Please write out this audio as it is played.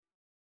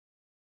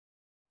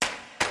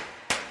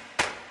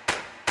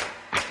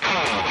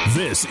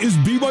This is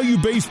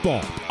BYU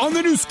Baseball on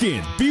the new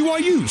skin,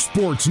 BYU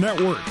Sports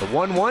Network. The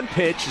 1-1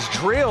 pitch is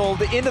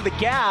drilled into the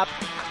gap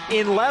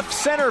in left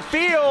center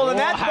field, and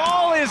that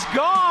ball is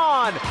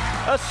gone.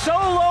 A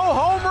solo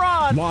home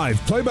run.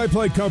 Live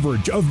play-by-play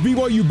coverage of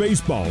BYU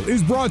Baseball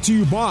is brought to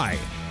you by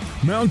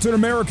Mountain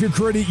America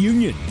Credit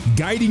Union,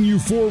 guiding you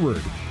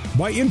forward.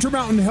 By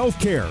Intermountain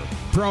Healthcare,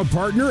 proud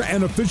partner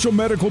and official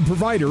medical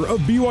provider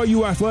of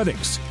BYU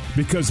Athletics,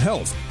 because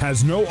health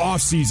has no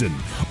off-season.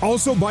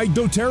 Also by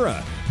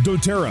doTERRA.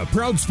 doTERRA,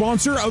 proud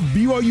sponsor of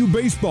BYU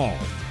Baseball.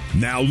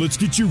 Now let's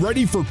get you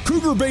ready for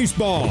Cougar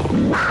Baseball.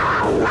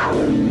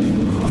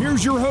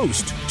 Here's your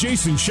host,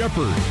 Jason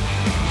Shepard.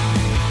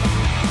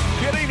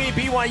 Good evening,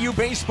 BYU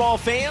baseball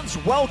fans.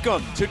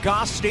 Welcome to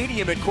Goss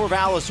Stadium at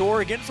Corvallis,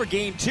 Oregon for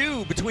Game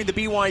 2 between the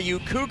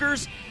BYU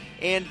Cougars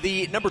and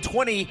the number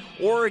 20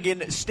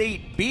 Oregon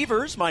State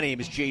Beavers. My name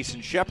is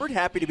Jason Shepard.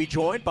 Happy to be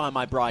joined by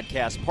my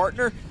broadcast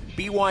partner,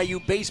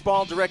 BYU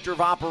Baseball Director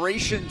of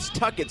Operations,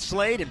 Tuckett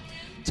Slade. And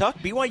Tuck,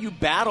 BYU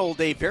battled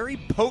a very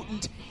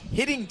potent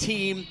hitting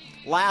team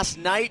last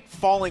night,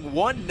 falling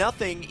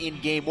 1-0 in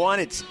Game 1.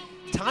 It's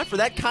time for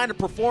that kind of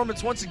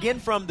performance once again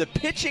from the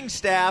pitching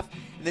staff,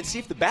 and then see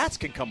if the bats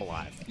can come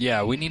alive.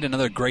 Yeah, we need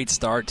another great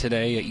start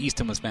today.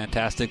 Easton was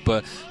fantastic,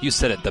 but you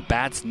said it, the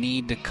bats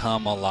need to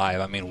come alive.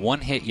 I mean,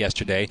 one hit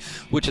yesterday,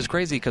 which is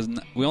crazy because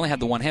we only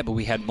had the one hit, but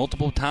we had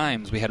multiple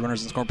times. We had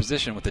runners in scoring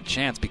position with a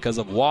chance because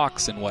of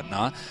walks and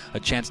whatnot, a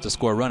chance to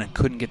score a run and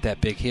couldn't get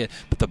that big hit.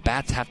 But the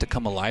bats have to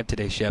come alive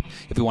today, Shep,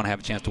 if we want to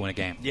have a chance to win a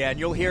game. Yeah, and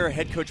you'll hear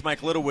head coach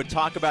Mike Littlewood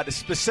talk about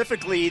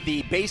specifically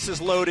the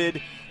bases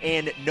loaded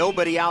and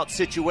nobody out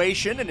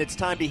situation, and it's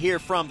time to hear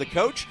from the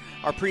coach.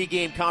 Our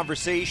pregame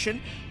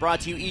conversation brought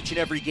to you each and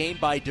every game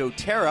by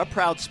doTERRA,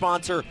 proud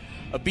sponsor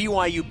of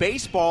BYU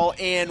Baseball.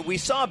 And we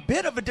saw a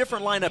bit of a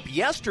different lineup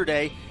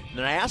yesterday,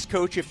 and I asked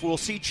Coach if we'll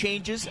see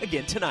changes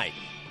again tonight.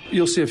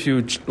 You'll see a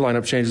few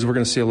lineup changes. We're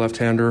going to see a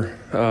left-hander,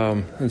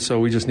 and so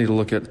we just need to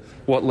look at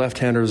what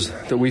left-handers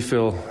that we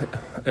feel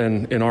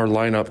in our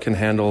lineup can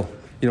handle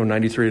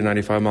 93 to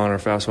 95 mile an hour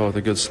fastball with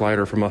a good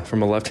slider from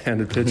a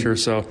left-handed pitcher.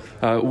 So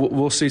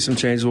we'll see some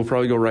changes. We'll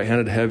probably go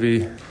right-handed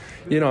heavy.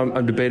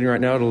 I'm debating right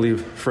now to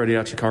leave Freddie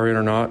Achikarian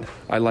or not.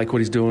 I like what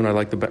he's doing. I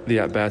like the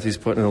at-bats he's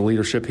putting and the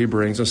leadership he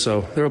brings. And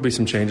so there will be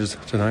some changes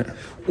tonight.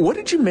 What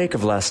did you make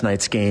of last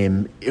night's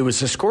game? It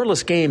was a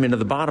scoreless game into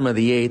the bottom of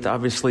the eighth.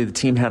 Obviously, the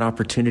team had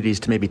opportunities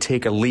to maybe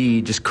take a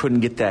lead, just couldn't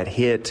get that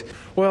hit.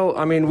 Well,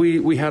 I mean,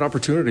 we had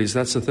opportunities.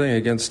 That's the thing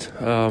against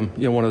one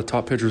of the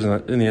top pitchers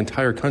in the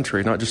entire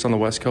country, not just on the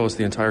West Coast,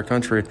 the entire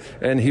country.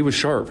 And he was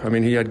sharp. I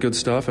mean, he had good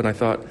stuff, and I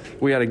thought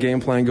we had a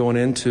game plan going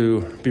in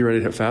to be ready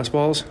to hit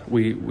fastballs.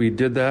 We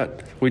did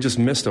that. We just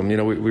missed them.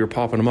 We were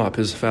popping them up.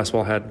 His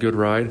fastball had good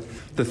ride.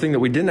 The thing that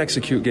we didn't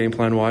execute game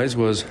plan-wise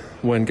was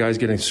when guys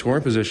get in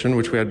scoring position,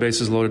 which we had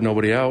bases loaded,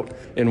 nobody out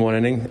in one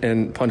inning,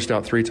 and punched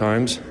out 3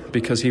 times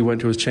because he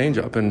went to his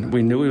changeup. And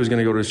we knew he was going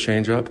to go to his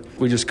changeup.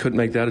 We just couldn't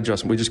make that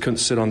adjustment. We just couldn't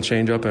sit on the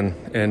changeup,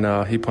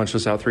 and he punched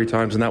us out 3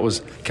 times, and that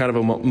was kind of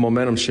a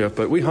momentum shift.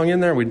 But we hung in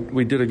there.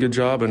 We did a good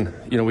job, and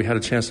we had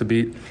a chance to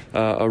beat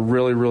a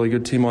really, really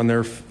good team on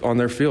their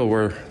field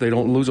where they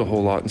don't lose a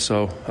whole lot. And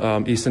so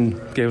Easton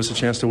gave us a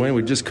chance to win.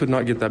 We just could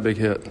not get that big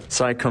hit.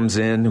 Cy comes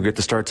in. We get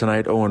to start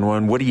tonight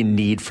 0-1. What do you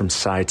need from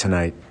Cy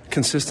tonight?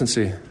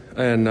 Consistency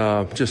and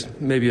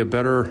just maybe a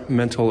better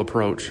mental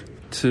approach,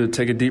 to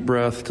take a deep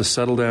breath, to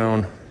settle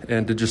down,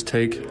 and to just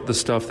take the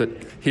stuff that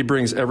he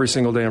brings every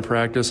single day in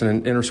practice and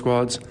in inter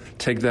squads,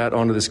 take that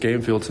onto this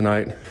game field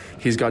tonight.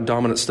 He's got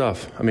dominant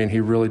stuff. I mean, he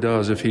really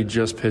does if he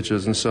just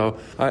pitches. And so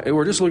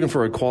we're just looking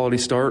for a quality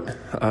start,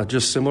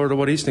 just similar to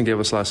what Easton gave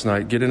us last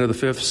night. Get into the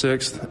 5th,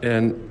 6th,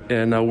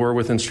 and we're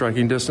within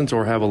striking distance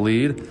or have a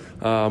lead.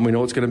 We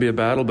know it's going to be a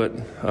battle,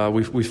 but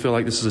we feel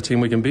like this is a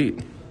team we can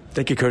beat.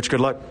 Thank you, Coach.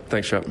 Good luck.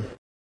 Thanks, Shep.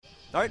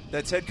 All right,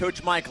 that's head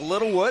coach Mike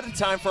Littlewood.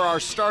 Time for our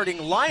starting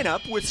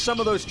lineup with some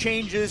of those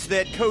changes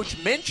that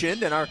Coach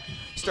mentioned. And our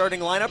starting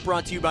lineup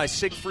brought to you by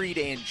Siegfried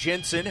and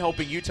Jensen,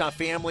 helping Utah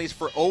families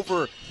for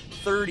over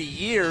 30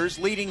 years.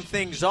 Leading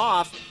things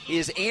off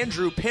is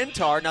Andrew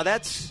Pintar. Now,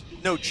 that's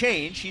no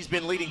change. He's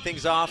been leading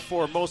things off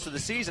for most of the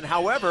season.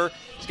 However,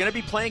 he's going to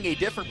be playing a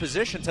different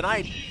position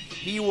tonight.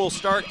 He will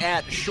start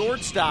at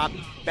shortstop.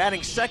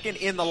 Batting second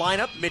in the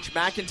lineup, Mitch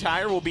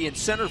McIntyre will be in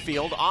center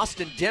field.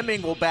 Austin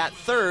Deming will bat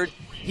third.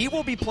 He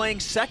will be playing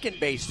second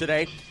base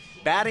today.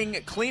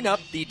 Batting cleanup,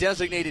 the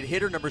designated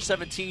hitter, number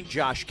 17,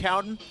 Josh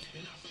Cowden.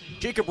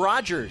 Jacob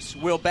Rogers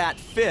will bat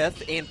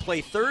fifth and play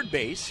third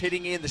base.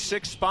 Hitting in the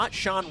 6th spot,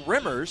 Sean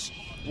Rimmers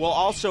will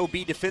also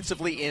be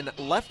defensively in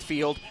left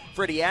field.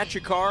 Freddie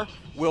Achikar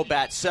will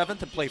bat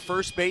 7th and play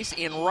first base.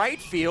 In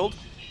right field,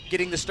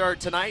 getting the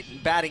start tonight,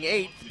 batting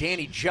 8th,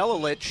 Danny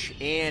Jelilich.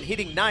 And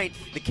hitting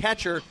 9th, the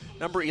catcher,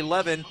 number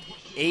 11,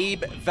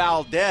 Abe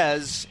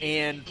Valdez.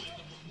 And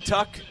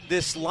Tuck,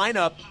 this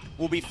lineup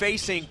will be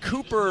facing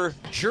Cooper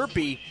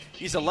Jerpy.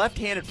 He's a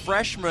left-handed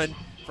freshman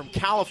from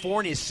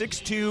California,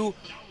 6'2",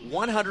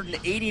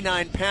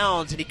 189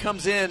 pounds, and he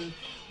comes in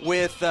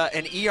with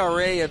an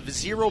ERA of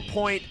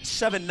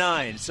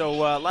 0.79. So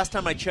last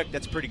time I checked,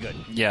 that's pretty good.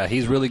 Yeah,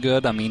 he's really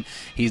good. I mean,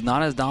 he's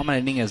not as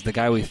dominating as the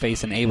guy we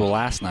faced in Abel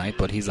last night,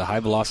 but he's a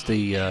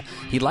high-velocity.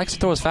 He likes to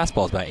throw his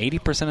fastballs. About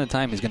 80% of the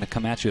time, he's going to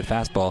come at you with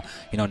fastball,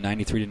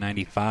 93 to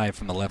 95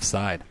 from the left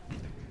side.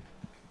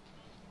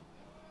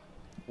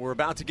 We're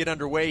about to get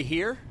underway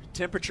here.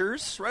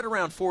 Temperatures right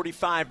around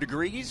 45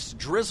 degrees.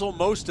 Drizzle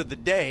most of the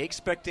day.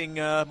 Expecting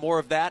more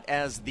of that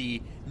as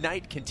the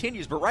night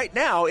continues. But right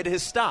now, it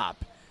has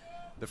stopped.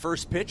 The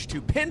first pitch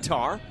to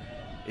Pintar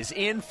is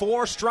in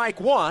for strike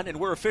one,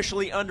 and we're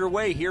officially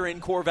underway here in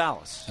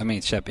Corvallis. I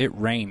mean, Shep, it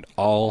rained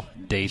all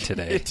day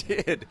today.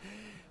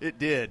 It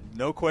did.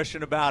 No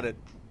question about it.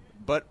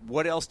 But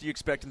what else do you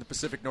expect in the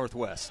Pacific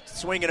Northwest?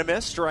 Swing and a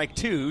miss. Strike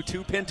two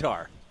to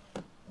Pintar.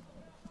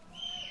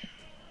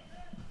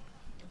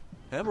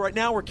 And right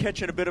now we're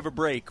catching a bit of a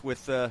break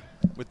with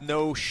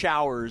no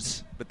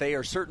showers, but they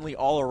are certainly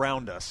all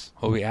around us.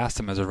 Well, we asked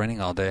them as it was raining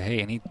all day, hey,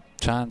 any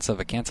chance of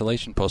a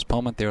cancellation,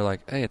 postponement? They were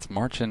like, hey, it's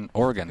March in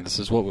Oregon. This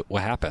is what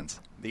happens.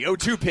 The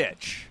 0-2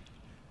 pitch.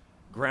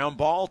 Ground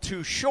ball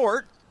too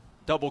short.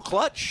 Double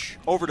clutch.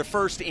 Over to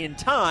first in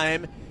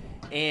time.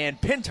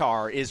 And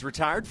Pintar is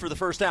retired for the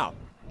first out.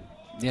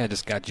 Yeah,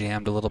 just got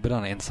jammed a little bit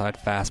on an inside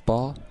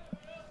fastball.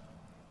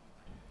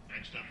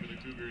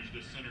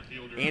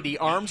 Andy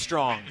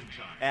Armstrong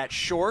at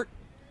short,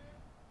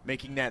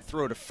 making that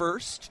throw to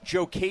first.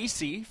 Joe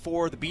Casey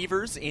for the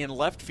Beavers in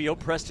left field.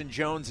 Preston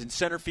Jones in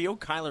center field.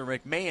 Kyler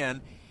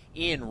McMahon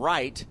in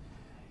right.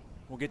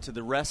 We'll get to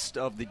the rest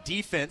of the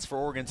defense for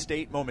Oregon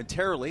State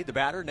momentarily. The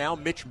batter now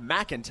Mitch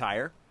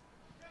McIntyre.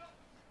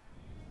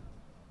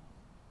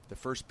 The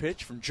first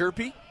pitch from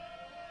Jerpy.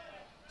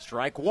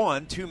 Strike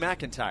one to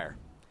McIntyre.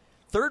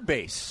 Third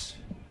base.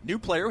 New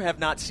player, have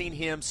not seen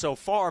him so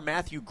far.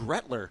 Matthew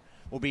Gretler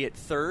will be at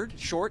third.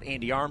 Short,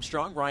 Andy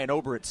Armstrong. Ryan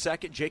Ober at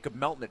second. Jacob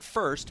Melton at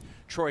first.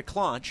 Troy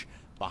Clonch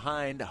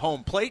behind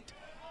home plate.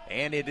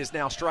 And it is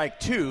now strike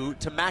two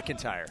to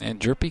McIntyre.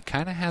 And Jerpy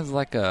kind of has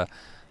like a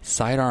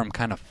sidearm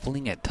kind of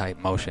fling it type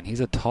motion.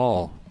 He's a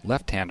tall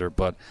left-hander,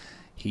 but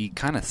he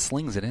kind of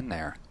slings it in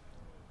there.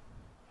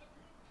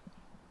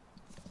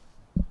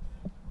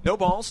 No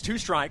balls, two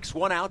strikes,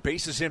 one out,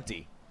 bases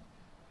empty.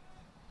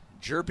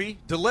 Jerpy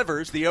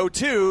delivers the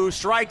 0-2,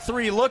 strike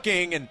three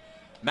looking, and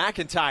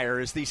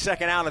McIntyre is the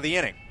second out of the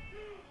inning.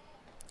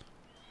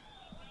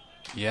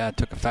 Yeah,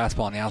 took a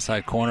fastball on the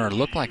outside corner. It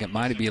looked like it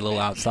might be a little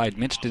outside.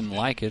 Mitch didn't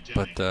like it,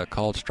 but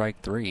called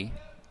strike three.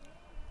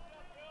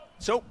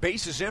 So,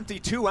 bases empty,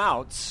 two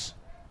outs.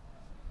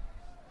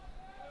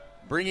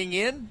 Bringing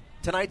in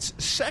tonight's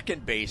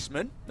second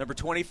baseman, number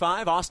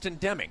 25, Austin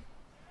Deming.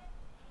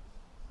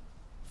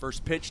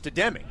 First pitch to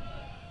Deming.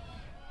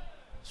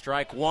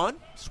 Strike one,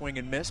 swing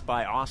and miss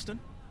by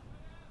Austin.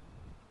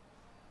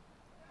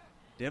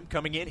 Dem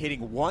coming in,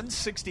 hitting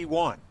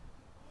 161.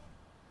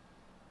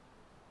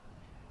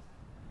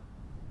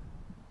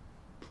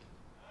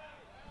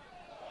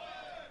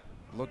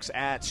 Looks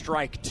at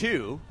strike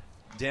two.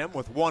 Dem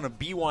with one of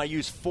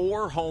BYU's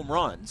 4 home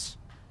runs.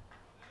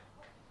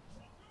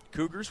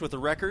 Cougars with a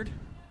record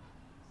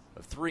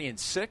of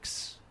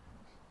 3-6,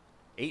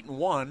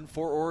 8-1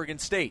 for Oregon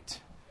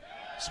State.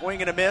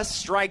 Swing and a miss,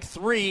 strike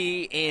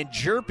three, and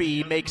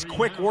Jerpy makes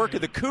quick work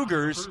of the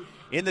Cougars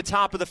in the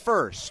top of the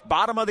first.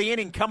 Bottom of the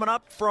inning coming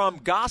up from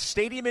Goss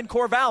Stadium in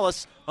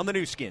Corvallis on the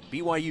new skin,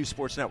 BYU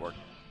Sports Network.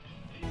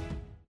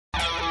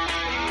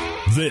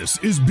 This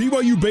is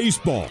BYU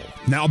Baseball.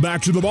 Now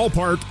back to the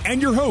ballpark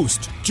and your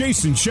host,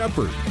 Jason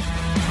Shepard.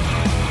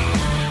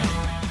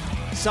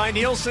 Cy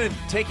Nielsen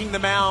taking the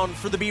mound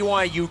for the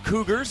BYU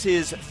Cougars,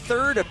 his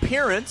third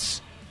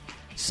appearance.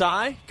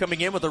 Cy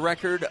coming in with a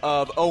record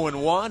of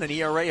 0-1, an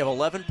ERA of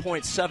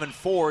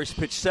 11.74. He's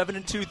pitched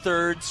 7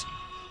 2/3.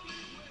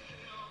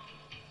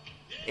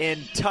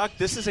 And Tuck,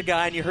 this is a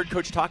guy, and you heard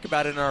Coach talk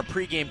about it in our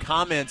pregame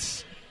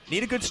comments,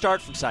 need a good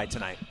start from Cy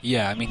tonight.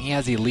 Yeah, I mean, he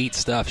has elite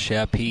stuff,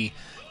 Shep. He,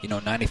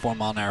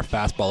 94-mile-an-hour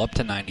fastball up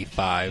to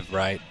 95,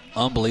 right?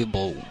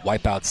 Unbelievable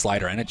wipeout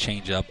slider and a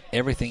changeup.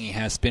 Everything he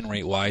has spin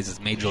rate-wise is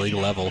major league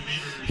level.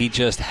 He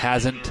just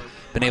hasn't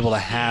been able to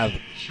have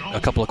a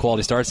couple of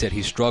quality starts yet.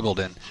 He's struggled,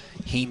 and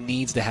he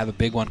needs to have a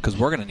big one because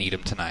we're going to need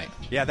him tonight.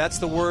 Yeah, that's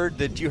the word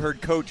that you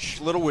heard Coach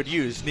Littlewood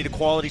use. Need a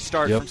quality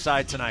start from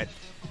Cy tonight.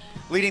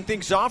 Leading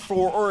things off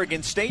for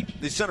Oregon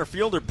State, the center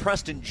fielder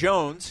Preston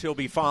Jones. He'll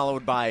be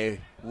followed by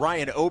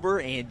Ryan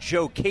Ober and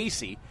Joe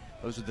Casey.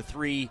 Those are the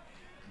 3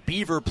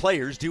 Beaver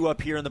players due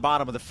up here in the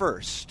bottom of the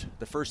first.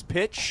 The first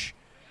pitch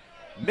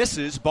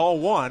misses, ball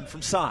one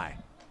from Cy.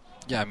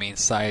 Yeah, I mean,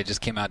 Cy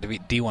just came out,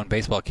 D1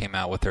 Baseball came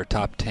out with their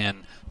top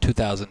 10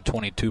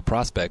 2022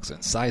 prospects,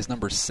 and Cy's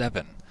number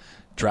 7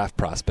 draft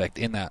prospect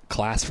in that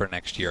class for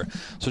next year.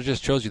 So it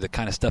just shows you the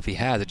kind of stuff he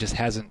has. It just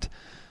hasn't,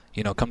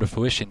 come to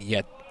fruition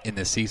yet in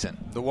this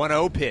season. The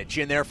 1-0 pitch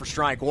in there for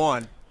strike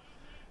one.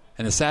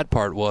 And the sad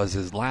part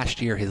was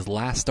last year, his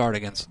last start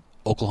against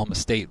Oklahoma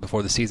State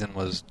before the season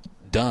was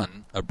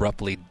done,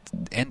 abruptly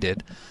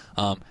ended,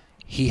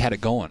 he had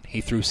it going. He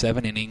threw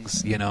 7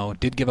 innings,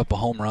 did give up a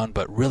home run,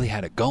 but really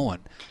had it going.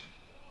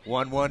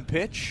 1-1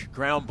 pitch,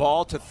 ground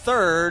ball to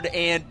third,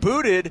 and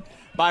booted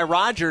by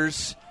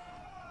Rogers.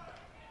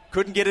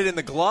 Couldn't get it in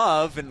the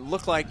glove, and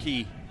looked like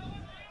it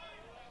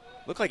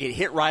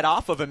hit right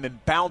off of him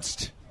and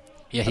bounced.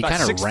 Yeah, he about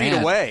kind of 6 ran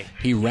feet away.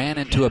 He ran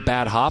into a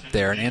bad hop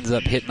there and ends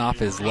up hitting off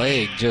his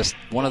leg. Just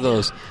one of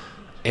those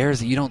errors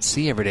that you don't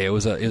see every day. It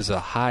was a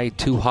high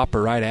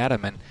 2-hopper right at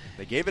him, and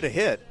they gave it a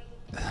hit.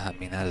 I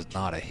mean, that is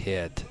not a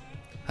hit.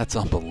 That's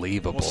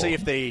unbelievable. We'll see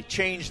if they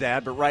change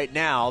that, but right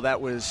now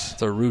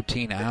it's a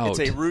routine out.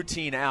 It's a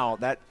routine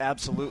out. That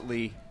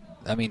absolutely.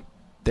 I mean,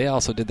 they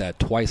also did that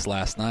twice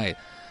last night.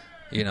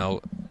 You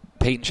know,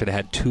 Peyton should have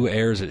had 2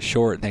 errors at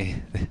short,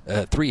 and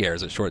 3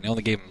 errors at short, and they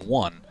only gave him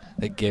 1.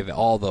 They gave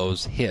all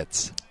those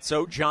hits.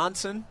 So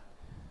Jones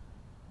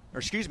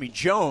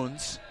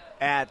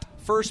at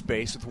first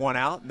base with 1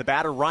 out, and the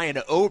batter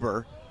Ryan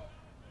Ober.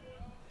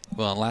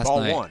 Well,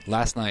 and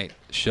last night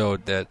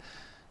showed that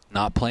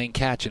not playing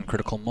catch in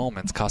critical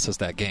moments cost us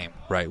that game,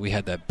 right? We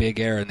had that big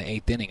error in the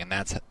 8th inning, and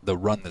that's the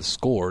run that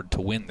scored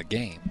to win the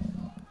game.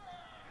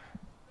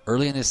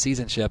 Early in this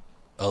season, Shep,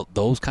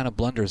 those kind of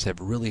blunders have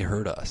really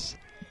hurt us.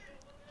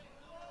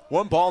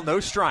 1 ball, no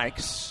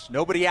strikes,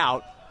 nobody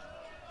out.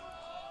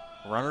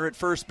 Runner at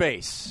first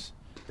base.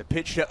 The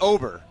pitch to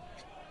Ober.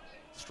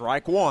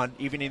 Strike 1,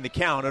 evening the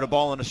count at a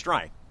ball and a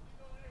strike.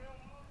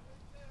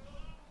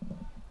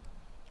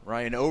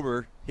 Ryan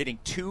Ober hitting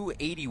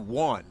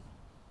 .281.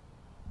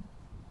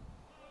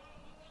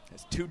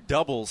 Has 2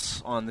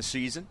 doubles on the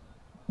season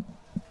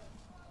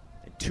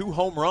and 2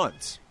 home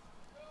runs.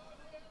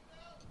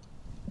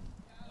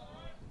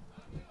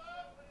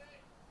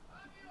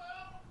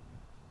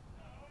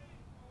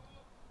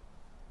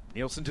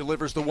 Nielsen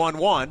delivers the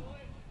 1-1.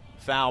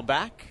 Foul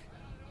back.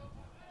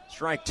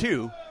 Strike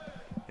 2.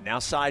 And now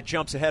Side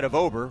jumps ahead of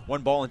Ober.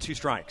 1 ball and 2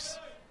 strikes.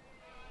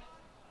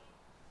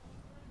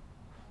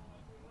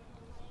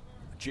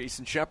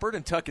 Jason Shepard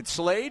and Tuckett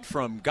Slade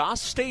from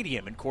Goss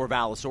Stadium in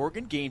Corvallis,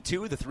 Oregon. Game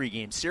 2 of the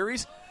 3-game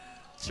series.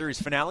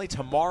 Series finale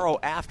tomorrow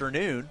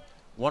afternoon.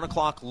 1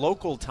 o'clock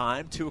local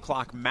time, 2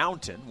 o'clock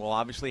Mountain. We'll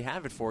obviously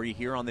have it for you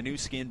here on the new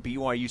skin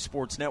BYU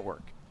Sports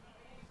Network.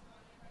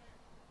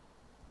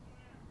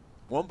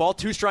 1 ball,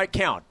 2 strike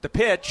count. The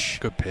pitch.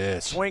 Good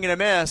pitch. Swing and a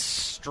miss.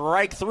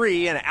 Strike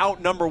 3 and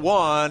out number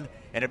 1.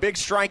 And a big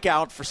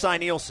strikeout for Cy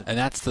Nielsen. And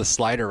that's the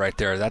slider right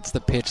there. That's the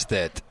pitch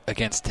that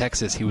against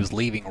Texas he was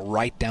leaving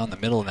right down the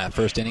middle in that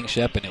first inning,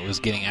 Shep, and it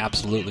was getting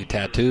absolutely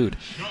tattooed.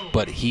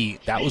 But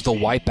that was the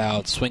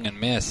wipeout, swing and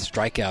miss,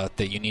 strikeout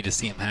that you need to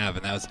see him have.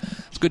 And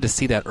it's good to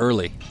see that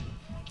early.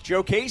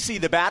 Joe Casey,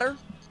 the batter,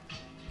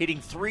 hitting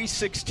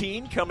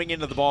 .316 coming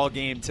into the ball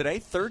game today.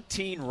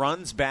 13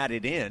 runs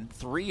batted in,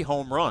 3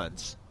 home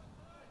runs.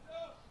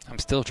 I'm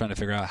still trying to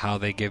figure out how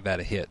they gave that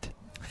a hit.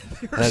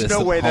 There's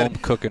no way home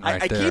cooking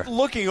right there. I keep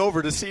looking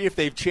over to see if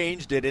they've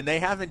changed it, and they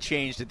haven't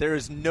changed it. There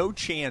is no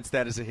chance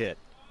that is a hit.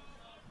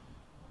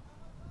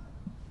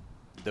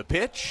 The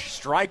pitch,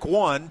 strike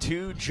 1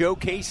 to Joe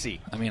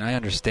Casey. I mean, I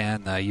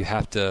understand that you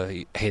have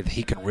to. Hey,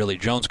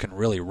 Jones can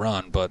really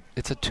run, but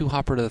it's a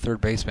 2-hopper to the third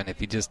baseman. If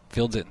he just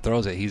fields it and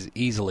throws it, he's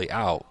easily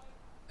out.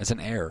 It's an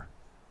error.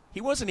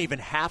 He wasn't even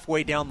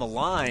halfway down the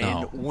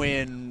line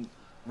when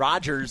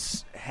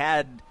Rogers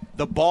had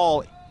the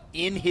ball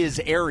in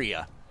his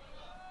area.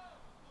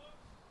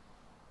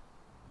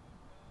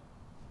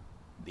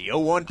 The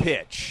 0-1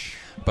 pitch.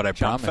 But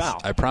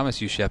I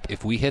promise you, Shep,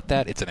 if we hit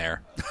that, it's an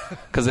error.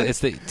 Because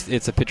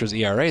it's a pitcher's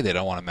ERA they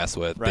don't want to mess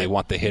with. Right. They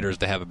want the hitters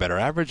to have a better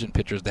average and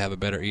pitchers to have a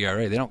better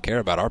ERA. They don't care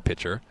about our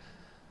pitcher.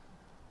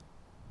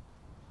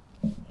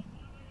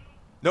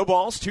 No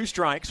balls, 2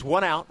 strikes,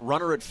 1 out,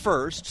 runner at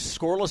first.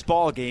 Scoreless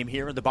ball game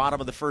here in the bottom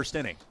of the first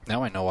inning.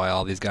 Now I know why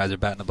all these guys are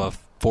batting above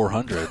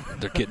 400.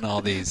 They're getting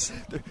all these.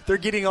 They're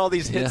getting all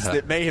these hits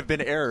that may have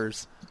been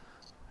errors.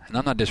 And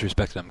I'm not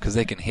disrespecting them because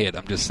they can hit.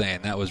 I'm just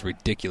saying that was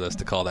ridiculous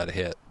to call that a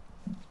hit.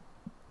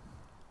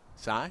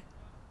 Cy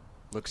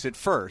looks at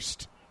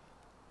first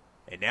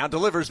and now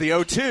delivers the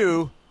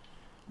 0-2.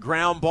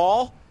 Ground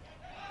ball.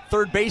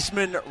 Third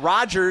baseman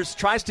Rogers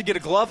tries to get a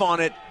glove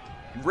on it.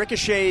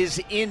 Ricochets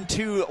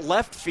into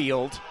left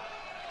field.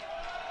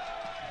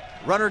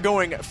 Runner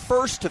going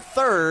first to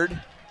third.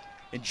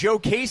 And Joe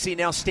Casey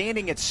now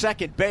standing at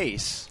second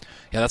base.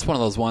 Yeah, that's one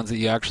of those ones that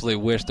you actually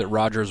wish that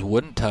Rogers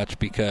wouldn't touch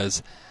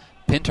because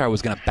Pintar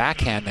was going to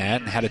backhand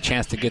that and had a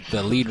chance to get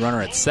the lead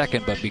runner at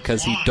second, but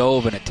because he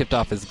dove and it tipped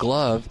off his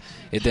glove,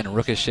 it then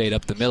ricocheted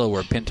up the middle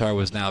where Pintar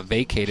was now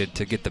vacated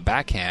to get the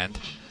backhand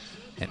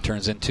and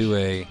turns into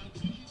a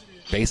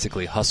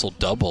basically hustle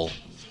double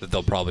that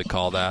they'll probably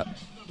call that.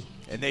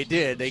 And they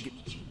did. They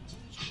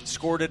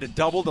scored it a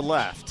double to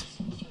left.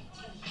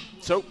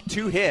 So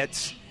 2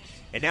 hits,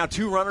 and now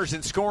 2 runners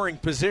in scoring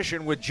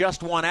position with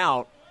just 1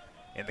 out.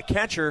 And the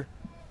catcher,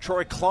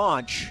 Troy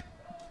Claunch,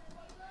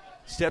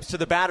 steps to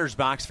the batter's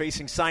box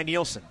facing Cy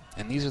Nielsen.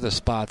 And these are the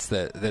spots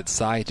that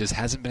Cy just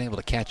hasn't been able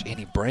to catch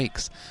any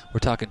breaks. We're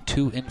talking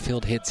 2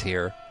 infield hits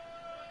here,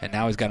 and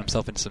now he's got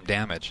himself into some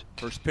damage.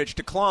 First pitch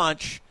to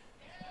Claunch.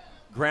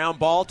 Ground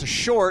ball to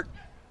short.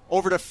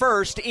 Over to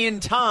first in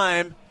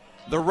time.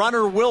 the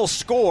runner will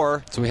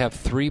score. So we have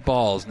 3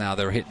 balls now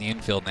that are hitting the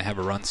infield, and they have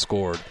a run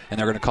scored. And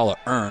they're going to call it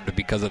earned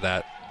because of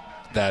that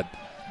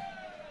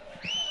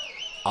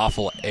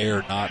awful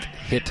air not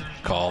hit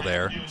call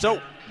there.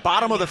 So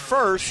bottom of the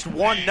first,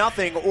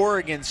 1-0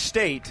 Oregon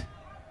State.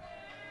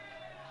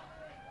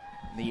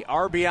 The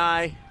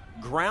RBI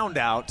ground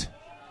out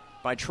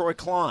by Troy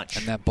Claunch.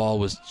 And that ball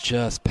was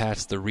just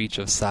past the reach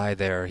of Cy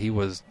there. He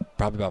was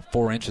probably about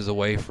 4 inches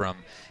away from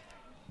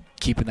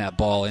keeping that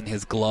ball in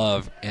his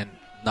glove and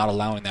not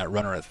allowing that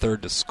runner at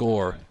third to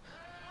score.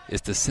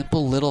 It's the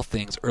simple little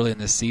things early in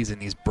this season,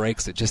 these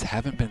breaks that just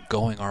haven't been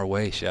going our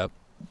way, Shep.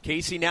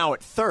 Casey now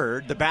at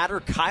third. The batter,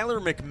 Kyler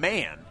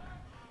McMahon.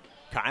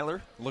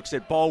 Kyler looks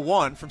at ball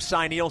 1 from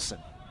Cy Nielsen.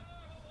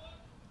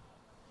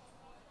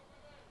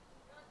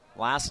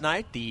 Last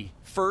night, the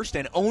first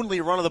and only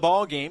run of the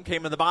ball game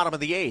came in the bottom of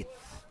the 8th.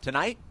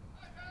 Tonight,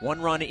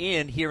 1 run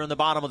in here in the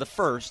bottom of the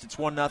first. It's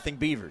 1-0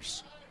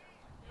 Beavers.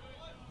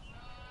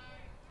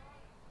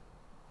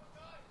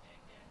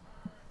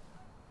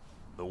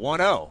 The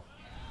 1-0.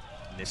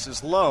 This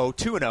is low.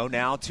 2-0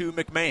 now to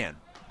McMahon.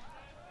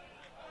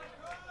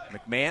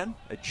 McMahon,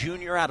 a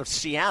junior out of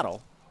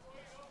Seattle.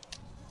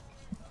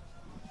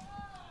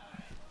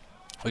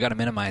 We got to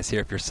minimize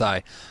here if you're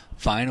Cy.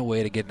 Find a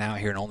way to get out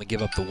here and only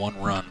give up the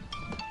 1 run.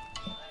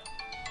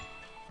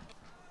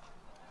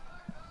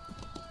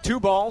 2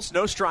 balls,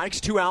 no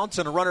strikes, 2 outs,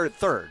 and a runner at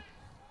third.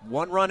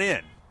 1 run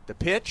in. The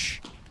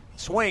pitch,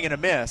 swing and a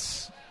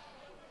miss.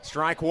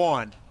 Strike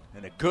 1,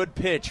 and a good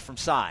pitch from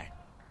Cy.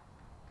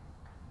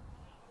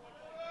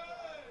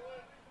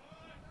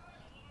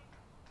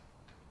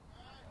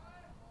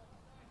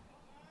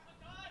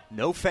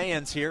 No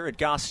fans here at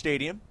Goss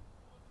Stadium.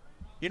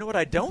 You know what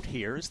I don't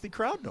hear is the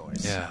crowd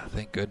noise. Yeah,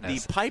 thank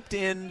goodness. The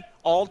piped-in,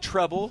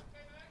 all-treble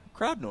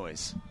crowd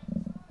noise.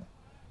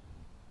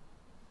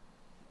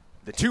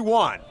 The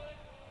 2-1.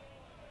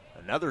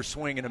 Another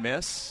swing and a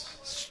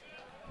miss.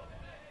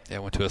 Yeah,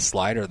 went to a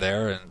slider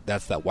there, and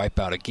that's that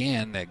wipeout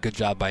again. Good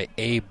job by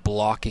Abe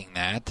blocking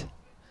that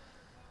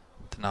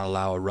to not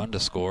allow a run to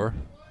score.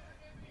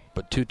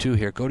 But 2-2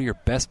 here. Go to your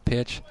best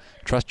pitch.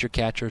 Trust your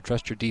catcher.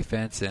 Trust your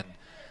defense, and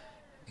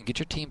get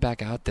your team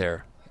back out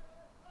there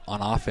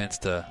on offense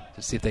to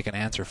see if they can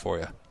answer for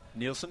you.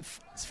 Nielsen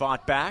is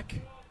fought back.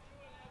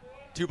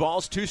 2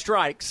 balls, 2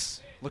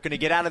 strikes. Looking to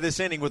get out of this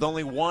inning with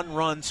only 1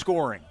 run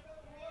scoring.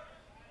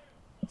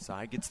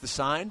 Cy gets the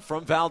sign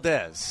from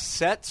Valdez.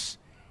 Sets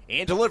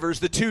and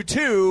delivers the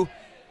 2-2.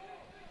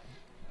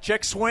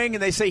 Check swing,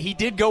 and they say he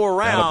did go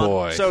around.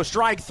 Attaboy. So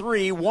strike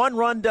 3. 1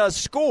 run does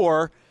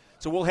score.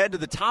 So we'll head to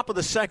the top of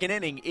the second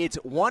inning. It's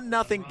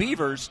 1-0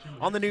 Beavers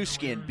on the new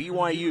skin,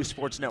 BYU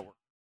Sports Network.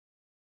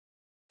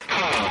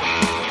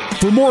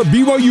 For more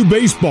BYU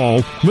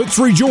baseball, let's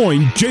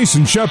rejoin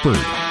Jason Shepard.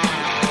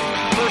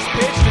 First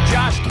pitch to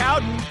Josh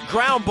Cowden.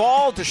 Ground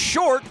ball to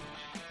short.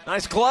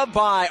 Nice glove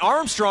by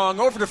Armstrong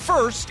over to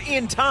first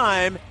in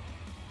time.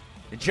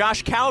 And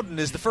Josh Cowden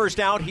is the first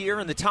out here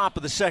in the top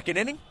of the second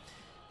inning.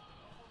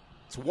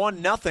 It's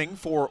 1-0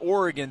 for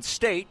Oregon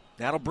State.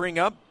 That'll bring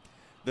up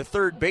the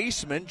third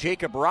baseman,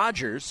 Jacob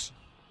Rogers.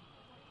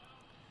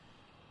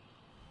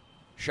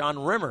 Sean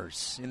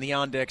Rimmers in the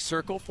on-deck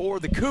circle for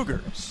the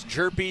Cougars.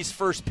 Jerpy's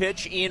first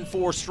pitch in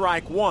for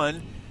strike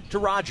 1 to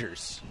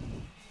Rogers.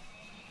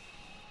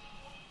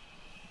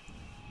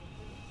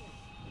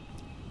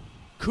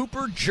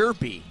 Cooper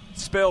Jerpy,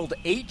 spelled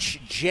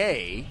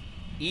H-J-E-R-P-E.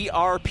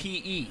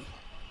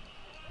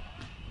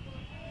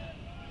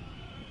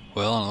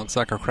 Well, it looks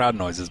like our crowd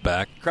noise is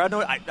back. Crowd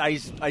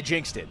noise, I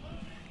jinxed it.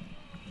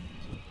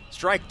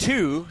 Strike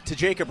 2 to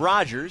Jacob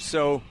Rogers,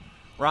 so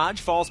Raj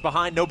falls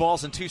behind, no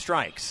balls and 2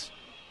 strikes.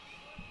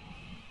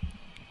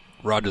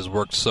 Rogers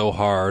worked so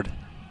hard.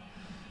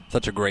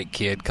 Such a great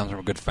kid, comes from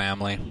a good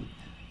family.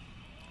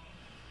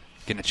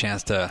 Getting a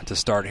chance to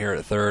start here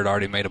at third.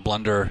 Already made a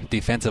blunder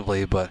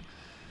defensively, but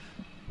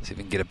see if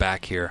we can get it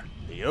back here.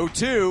 The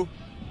 0-2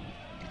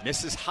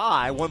 misses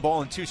high, 1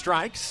 ball and 2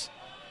 strikes.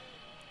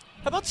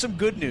 How about some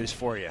good news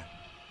for you?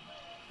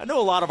 I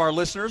know a lot of our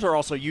listeners are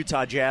also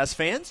Utah Jazz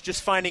fans.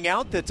 Just finding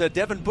out that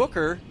Devin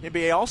Booker,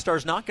 NBA All-Star,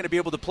 is not going to be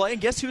able to play.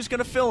 And guess who's going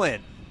to fill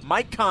in?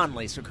 Mike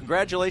Conley. So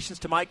congratulations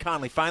to Mike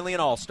Conley, finally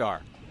an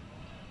All-Star.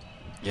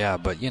 Yeah,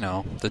 but,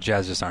 the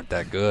Jazz just aren't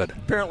that good.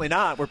 Apparently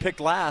not. We're picked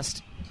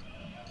last.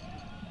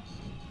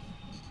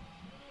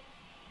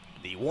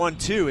 The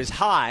 1-2 is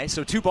high,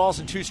 so 2 balls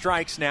and 2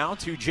 strikes now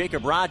to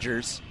Jacob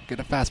Rogers. Get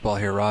a fastball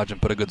here, Raj,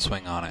 and put a good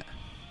swing on it.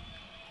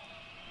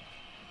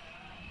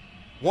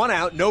 1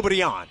 out,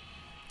 nobody on.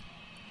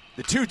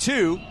 The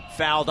 2-2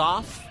 fouled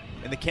off,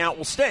 and the count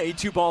will stay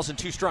 2 balls and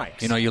 2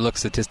 strikes. You look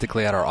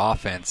statistically at our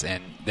offense,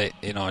 and it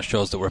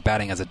shows that we're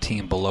batting as a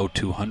team below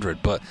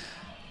 200. But,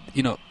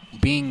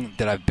 being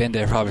that I've been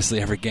to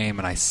obviously every game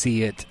and I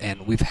see it,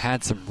 and we've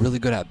had some really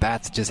good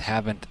at-bats that just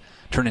haven't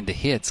turned into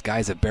hits.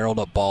 Guys have barreled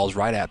up balls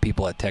right at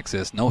people at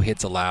Texas, no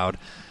hits allowed.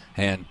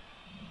 And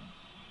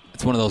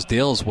it's one of those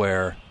deals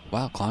where,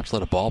 wow, Claunch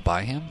let a ball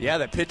by him? Yeah,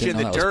 that pitch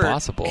Didn't in know the that was dirt,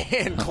 possible.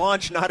 and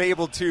Claunch not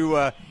able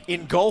to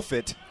engulf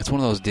it. It's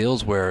one of those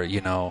deals where,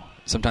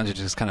 sometimes it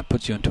just kind of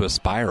puts you into a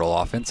spiral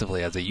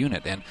offensively as a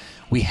unit. And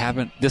we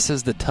haven't. This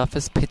is the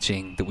toughest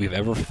pitching that we've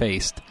ever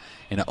faced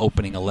in an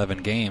opening 11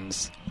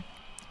 games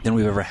than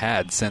we've ever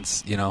had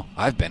since,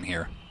 I've been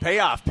here.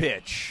 Payoff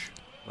pitch.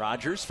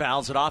 Rogers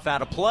fouls it off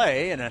out of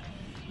play, and a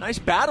nice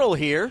battle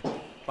here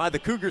by the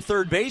Cougar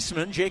third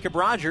baseman, Jacob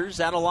Rogers,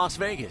 out of Las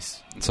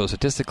Vegas. And so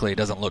statistically, it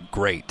doesn't look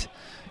great.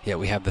 Yet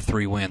we have the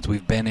 3 wins.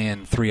 We've been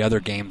in 3 other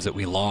games that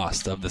we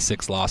lost of the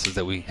 6 losses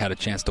that we had a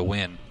chance to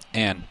win.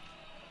 And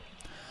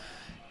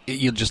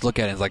you'll just look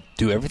at it and it's like,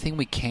 do everything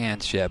we can,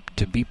 Shep,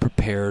 to be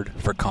prepared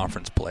for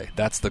conference play.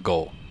 That's the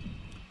goal.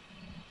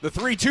 The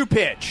 3-2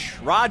 pitch.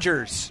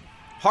 Rogers,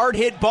 hard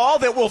hit ball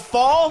that will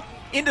fall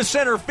into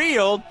center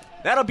field.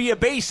 That'll be a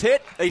base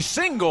hit, a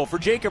single for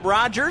Jacob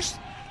Rogers.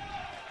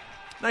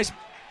 Nice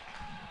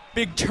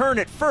big turn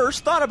at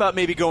first. Thought about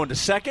maybe going to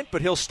second,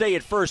 but he'll stay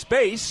at first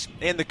base.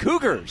 And the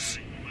Cougars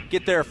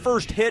get their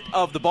first hit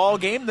of the ball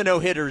game. The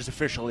no-hitter is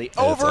officially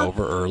over. It's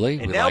over early.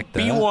 And we now like that.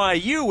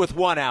 BYU with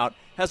 1 out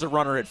has a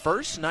runner at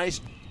first. Nice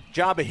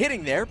job of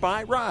hitting there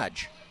by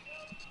Raj.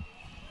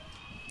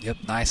 Yep,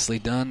 nicely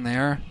done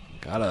there.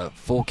 Got a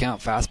full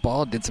count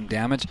fastball. Did some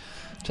damage.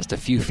 Just a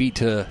few feet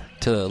to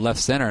left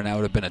center, and that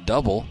would have been a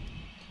double.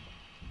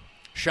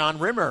 Sean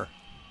Rimmer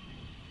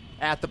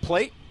at the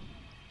plate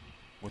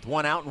with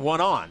 1 out and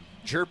 1 on.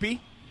 Jerpy,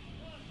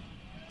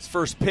 his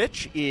first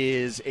pitch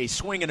is a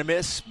swing and a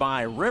miss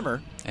by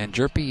Rimmer. And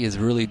Jerpy is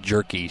really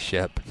jerky,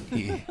 Shep.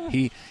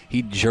 He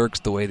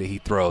jerks the way that he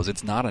throws.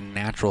 It's not a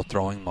natural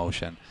throwing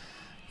motion.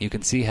 You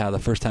can see how the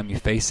first time you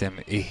face him,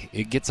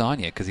 it gets on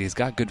you because he's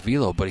got good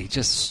velo, but he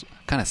just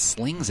kind of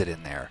slings it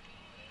in there.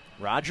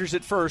 Rogers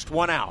at first,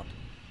 1 out.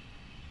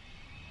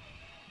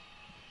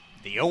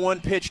 The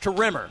 0-1 pitch to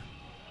Rimmer.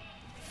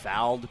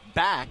 Fouled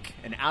back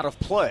and out of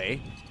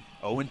play.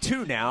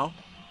 0-2 now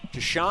to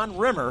Sean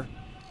Rimmer,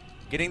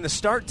 getting the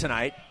start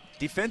tonight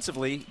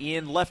defensively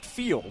in left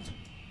field.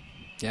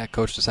 Yeah,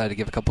 coach decided to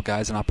give a couple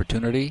guys an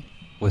opportunity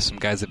with some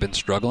guys that have been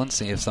struggling,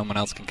 see if someone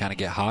else can kind of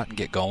get hot and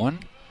get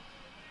going.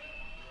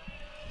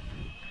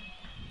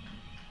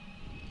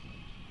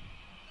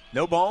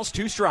 No balls,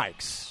 2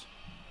 strikes.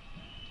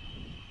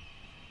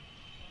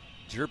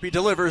 Jerpy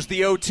delivers the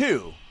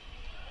 0-2.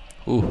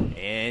 Ooh.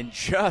 And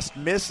just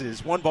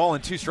misses. 1 ball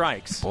and 2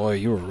 strikes. Boy,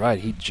 you were right.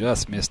 He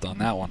just missed on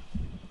that one.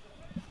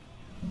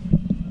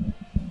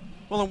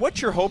 Well, and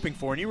what you're hoping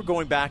for, and you were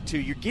going back to,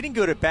 you're getting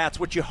good at bats.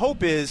 What you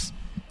hope is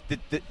that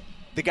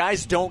the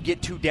guys don't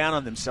get too down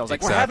on themselves.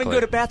 Like, exactly. We're having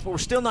good at bats, but we're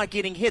still not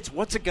getting hits.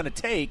 What's it going to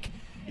take?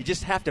 You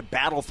just have to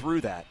battle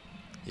through that.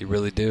 You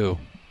really do.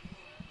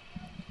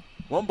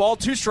 1 ball,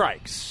 2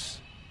 strikes.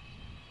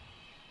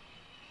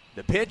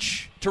 The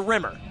pitch to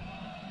Rimmer.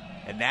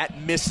 And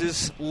that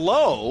misses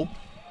low.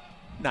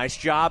 Nice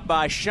job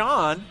by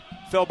Sean.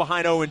 Fell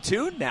behind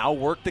 0-2. Now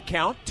work the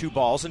count. 2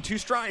 balls and 2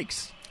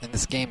 strikes. And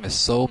this game is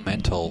so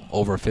mental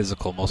over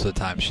physical most of the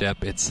time,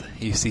 Shep.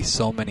 You see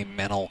so many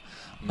mental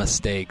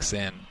mistakes,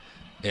 and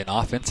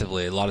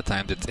offensively, a lot of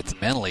times it's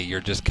mentally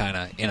you're just kind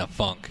of in a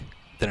funk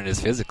than it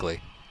is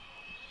physically.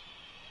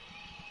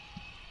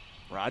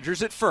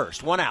 Rogers at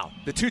first, 1 out.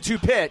 The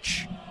 2-2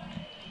 pitch.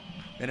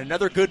 And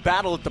another good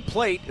battle at the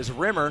plate as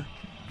Rimmer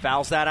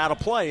fouls that out of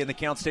play, and the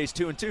count stays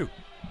 2-2.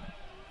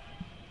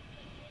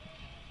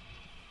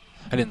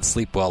 I didn't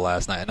sleep well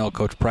last night. I know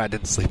Coach Pratt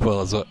didn't sleep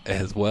well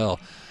as well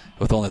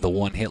with only the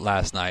 1 hit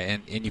last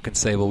night. And you can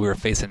say, well, we were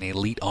facing an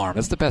elite arm.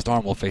 That's the best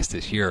arm we'll face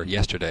this year,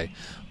 yesterday.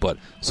 But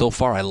so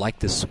far, I like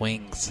the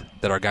swings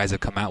that our guys have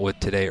come out with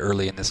today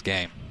early in this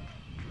game.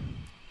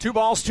 2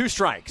 balls, 2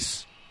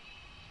 strikes.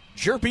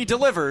 Jerpy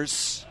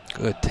delivers.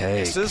 Good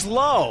take. This is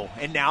low,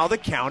 and now the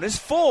count is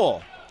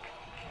full.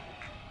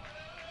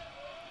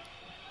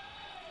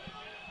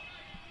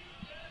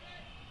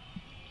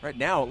 Right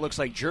now, it looks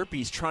like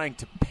Jerpy's trying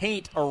to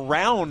paint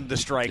around the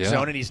strike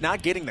zone, and he's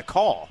not getting the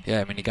call.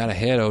 Yeah, I mean, he got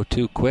ahead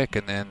 0-2 quick,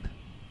 and then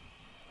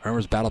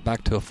Rimmer's battled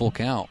back to a full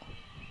count.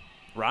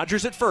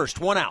 Rogers at first,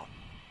 1 out.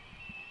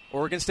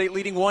 Oregon State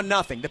leading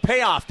 1-0. The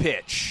payoff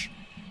pitch.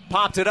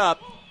 Popped it up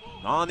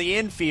on the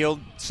infield.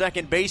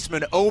 Second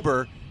baseman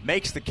Ober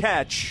makes the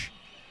catch,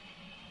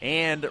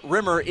 and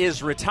Rimmer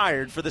is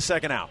retired for the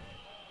 2nd out.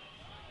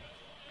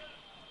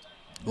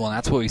 Well, and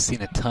that's what we've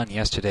seen a ton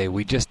yesterday.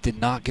 We just did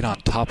not get on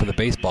top of the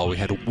baseball. We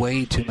had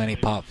way too many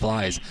pop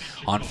flies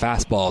on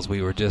fastballs.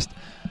 We were just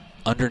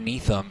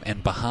underneath them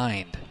and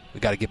behind. We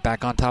got to get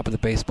back on top of the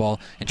baseball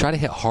and try to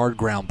hit hard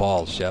ground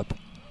balls, Shep.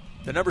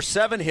 The number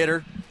 7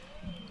 hitter,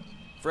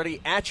 Freddie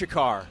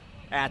Achikar,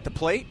 at the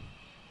plate.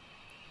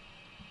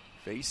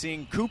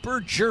 Facing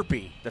Cooper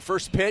Jerpy. The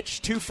first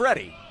pitch to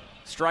Freddie.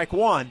 Strike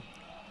 1.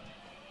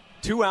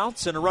 2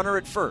 outs and a runner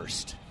at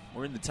first.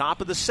 We're in the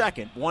top of the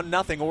 2nd.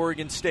 1-0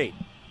 Oregon State.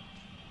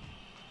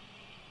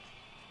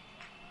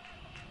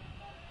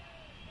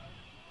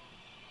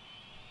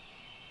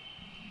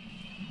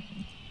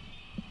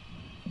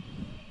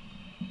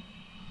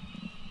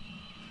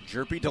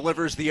 Jerpy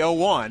delivers the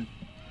 0-1.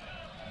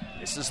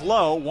 This is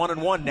low.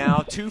 1-1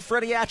 now to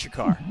Freddie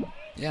Achikar.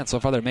 Yeah, and so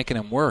far they're making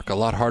him work a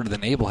lot harder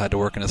than Abel had to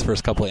work in his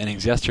first couple of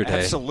innings yesterday.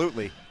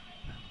 Absolutely.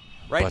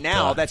 Right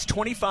now, that's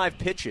 25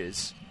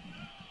 pitches.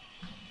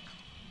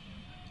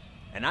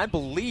 And I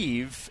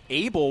believe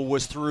Abel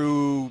was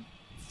through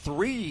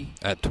 3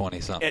 at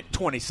 20-something. At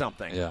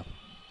 20-something. Yeah.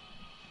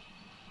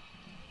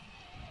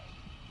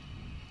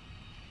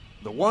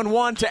 The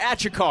 1-1 to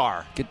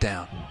Achikar. Get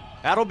down.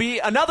 That'll be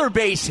another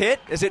base hit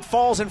as it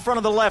falls in front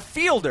of the left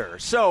fielder.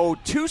 So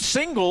 2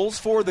 singles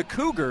for the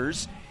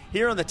Cougars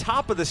here in the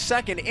top of the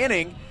second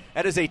inning.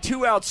 That is a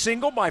 2-out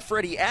single by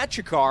Freddie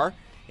Achikar.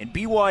 And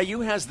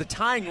BYU has the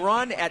tying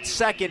run at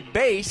second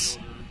base.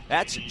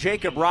 That's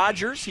Jacob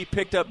Rogers. He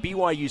picked up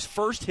BYU's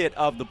first hit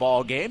of the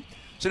ball game.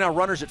 So now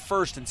runners at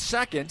first and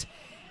second.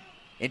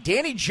 And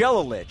Danny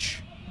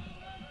Jelilich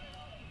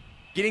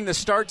getting the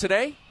start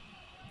today.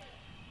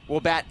 Will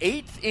bat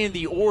 8th in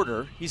the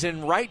order. He's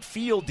in right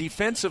field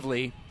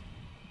defensively.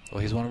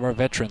 Well, he's one of our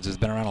veterans. He's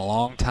been around a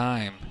long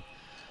time.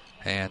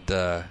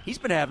 And he's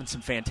been having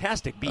some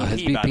fantastic BP,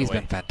 his BP's by the way.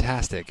 been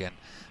fantastic. And,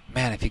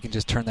 man, if you can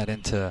just turn that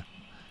into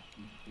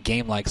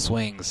game-like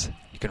swings,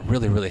 you can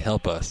really, really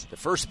help us. The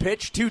first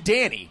pitch to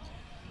Danny.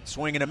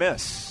 Swing and a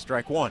miss.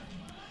 Strike 1.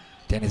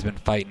 Danny's been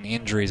fighting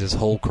injuries his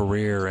whole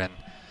career and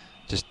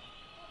just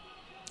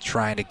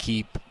trying to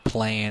keep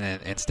playing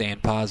and staying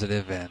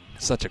positive, and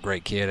such a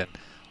great kid. And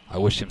I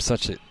wish him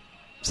such a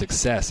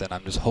success, and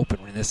I'm just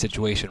hoping in this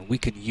situation we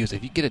can use it.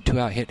 If you get a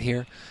 2-out hit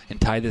here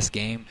and tie this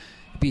game,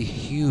 it'd be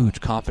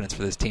huge confidence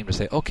for this team to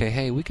say, okay,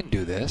 hey, we can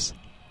do this.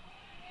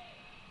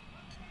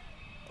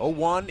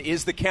 0-1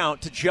 is the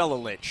count to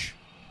Jelilich.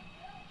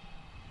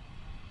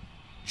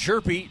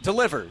 Jerpy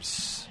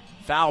delivers.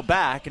 Foul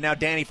back, and now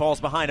Danny falls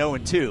behind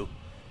 0-2.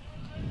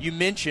 You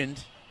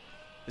mentioned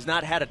has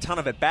not had a ton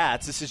of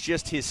at-bats. This is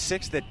just his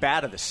 6th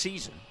at-bat of the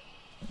season.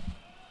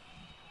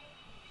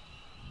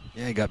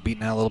 Yeah, he got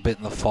beaten out a little bit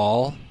in the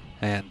fall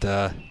and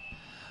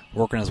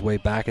working his way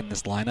back in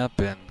this lineup,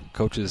 and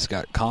coaches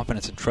got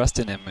confidence and trust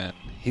in him, and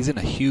he's in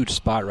a huge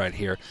spot right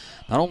here,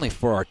 not only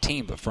for our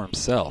team but for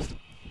himself,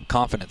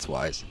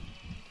 confidence-wise.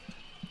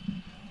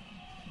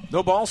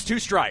 No balls, 2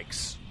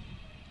 strikes.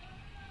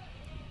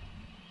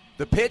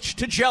 The pitch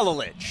to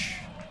Jelilich.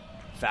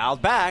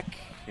 Fouled back,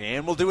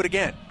 and we'll do it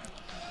again.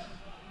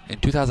 In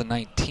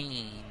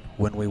 2019,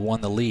 when we won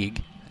the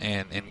league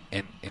and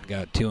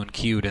got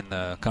 2-Q'd in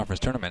the conference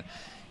tournament,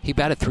 he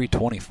batted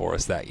 .320 for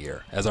us that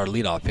year as our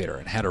leadoff hitter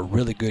and had a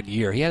really good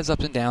year. He had his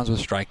ups and downs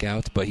with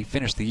strikeouts, but he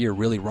finished the year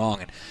really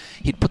wrong. And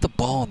he'd put the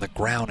ball on the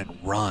ground and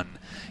run.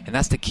 And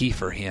that's the key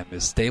for him,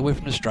 is stay away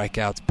from the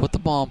strikeouts, put the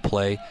ball in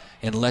play,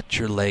 and let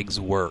your legs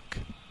work.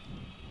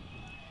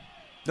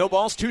 No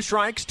balls, 2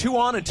 strikes, 2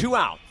 on and 2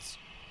 outs.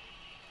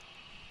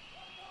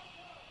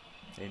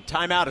 And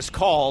timeout is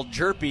called.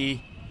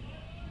 Jerpy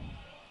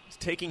is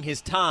taking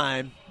his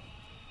time.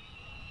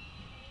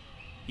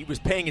 He was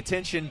paying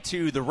attention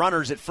to the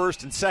runners at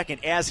first and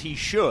second, as he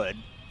should.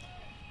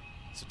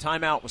 So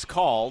timeout was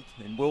called,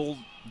 and we'll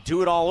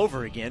do it all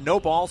over again. No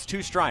balls,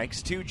 2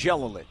 strikes to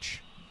Jelilich.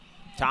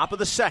 Top of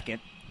the second,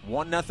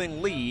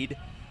 1-0 lead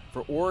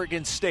for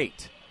Oregon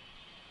State.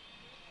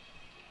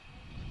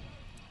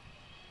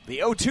 The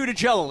 0-2 to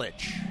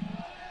Jelilich.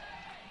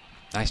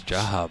 Nice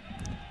job.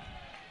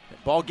 The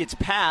ball gets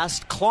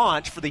past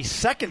Claunch for the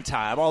second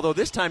time, although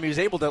this time he was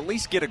able to at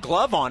least get a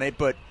glove on it,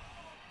 but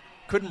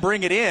couldn't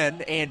bring it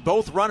in, and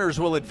both runners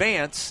will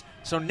advance.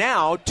 So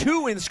now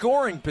 2 in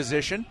scoring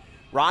position.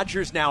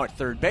 Rogers now at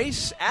third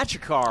base,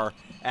 Achikar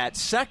at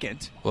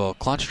second. Well,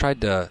 Claunch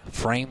tried to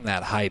frame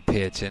that high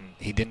pitch, and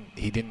he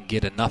didn't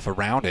get enough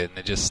around it, and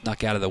it just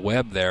snuck out of the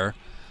web there.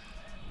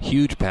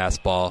 Huge pass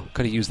ball.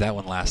 Could have used that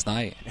one last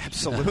night.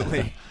 Absolutely.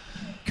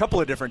 A couple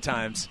of different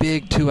times.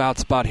 Big 2-out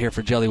spot here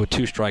for Jelly with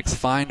 2 strikes.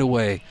 Find a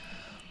way.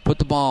 Put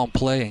the ball in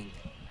play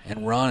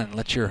and run and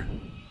let your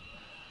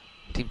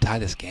team tie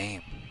this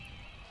game.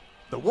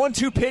 The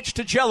 1-2 pitch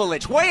to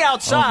Jelilich. Way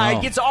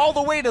outside. Gets all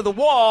the way to the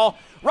wall.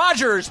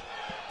 Rogers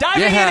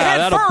diving in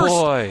head first.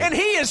 And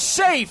he is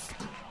safe.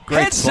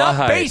 Great Heads slide.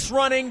 up base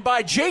running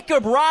by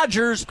Jacob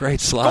Rogers.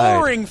 Great slide.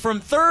 Scoring from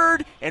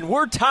third. And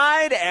we're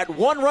tied at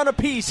 1 run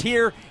apiece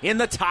here in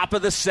the top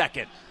of the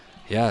second.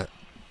 Yeah.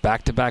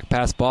 Back-to-back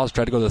pass balls.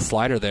 Tried to go to the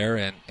slider there.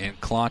 And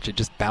Claunch, it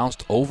just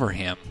bounced over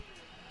him.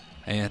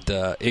 And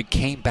it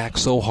came back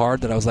so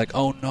hard that I was like,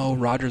 oh, no,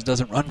 Rogers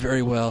doesn't run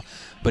very well.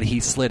 But he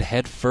slid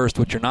head first,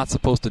 which you're not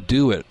supposed to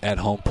do at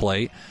home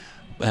plate.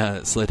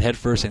 Slid head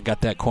first and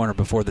got that corner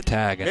before the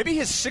tag. And maybe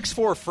his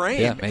 6'4"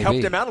 frame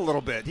helped him out a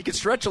little bit. He could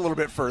stretch a little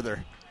bit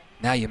further.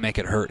 Now you make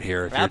it hurt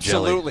here if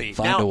Absolutely. you're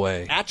Jelly. Find a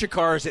way.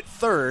 Achikar is at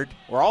third.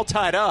 We're all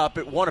tied up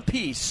at 1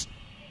 apiece.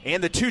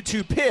 And the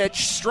 2-2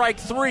 pitch, strike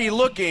 3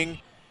 looking.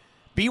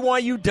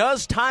 BYU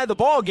does tie the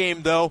ball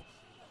game, though,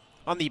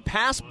 on the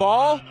pass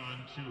ball.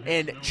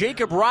 And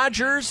Jacob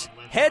Rogers,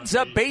 heads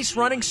up base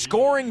running,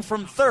 scoring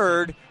from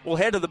third. We'll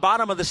head to the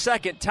bottom of the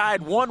second,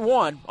 tied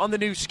 1-1 on the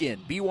new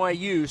skin,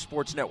 BYU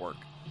Sports Network.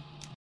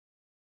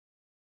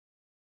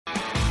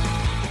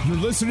 You're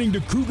listening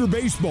to Cougar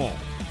Baseball.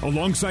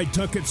 Alongside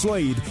Tuckett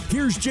Slade,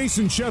 here's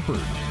Jason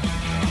Shepard.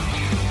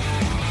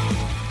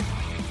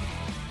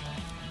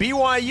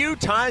 BYU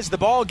ties the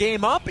ball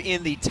game up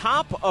in the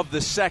top of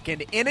the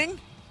second inning.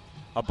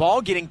 A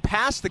ball getting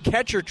past the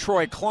catcher,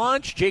 Troy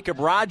Claunch. Jacob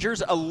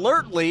Rogers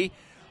alertly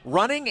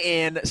running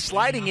and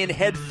sliding in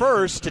head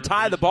first to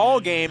tie the ball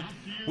game.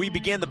 We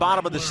begin the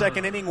bottom of the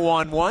second inning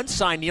 1-1.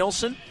 Cy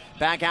Nielsen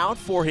back out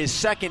for his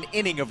second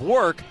inning of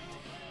work.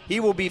 He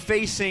will be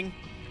facing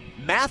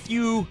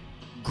Matthew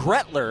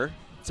Gretler.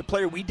 It's a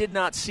player we did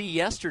not see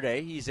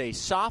yesterday. He's a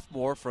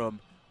sophomore from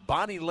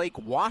Bonnie Lake,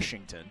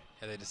 Washington.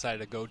 Yeah, they decided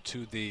to go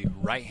to the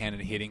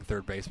right-handed hitting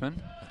third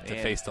baseman to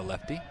face the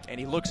lefty. And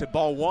he looks at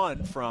ball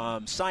one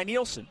from Cy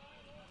Nielsen.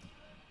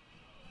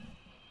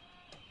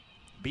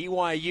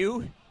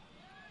 BYU,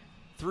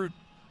 through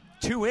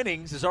 2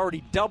 innings, has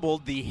already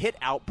doubled the hit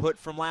output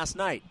from last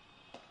night.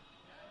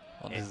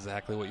 Well, this is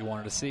exactly what you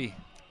wanted to see.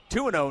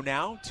 2-0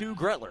 now to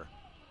Gretler.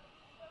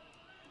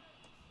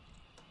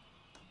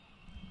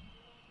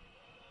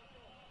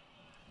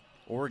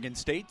 Oregon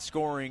State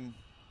scoring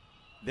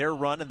their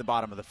run in the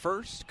bottom of the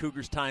first.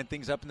 Cougars tying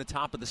things up in the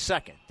top of the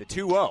second. The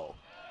 2-0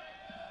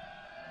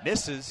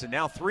 misses, and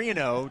now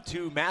 3-0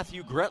 to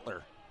Matthew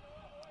Gretler.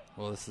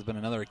 Well, this has been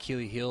another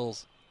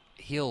Achilles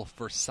heel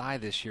for Cy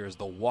this year is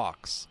the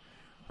walks.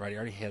 Right, he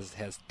already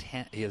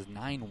has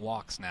 9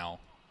 walks now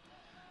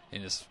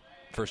in his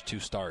first 2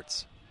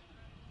 starts.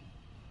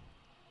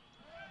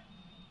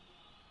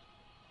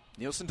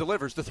 Nielsen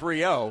delivers the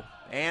 3-0,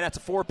 and that's a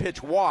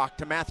 4-pitch walk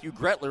to Matthew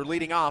Gretler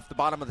leading off the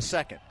bottom of the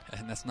second.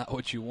 And that's not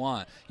what you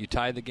want. You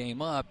tie the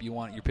game up, you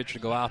want your pitcher to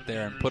go out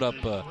there and put up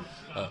a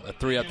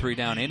 3-up,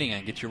 3-down inning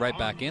and get you right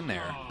back in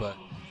there. But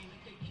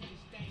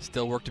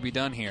still work to be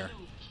done here.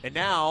 And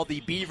now the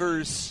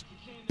Beavers'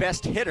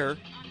 best hitter,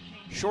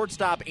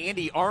 shortstop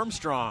Andy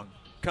Armstrong,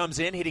 comes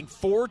in hitting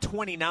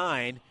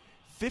 .429,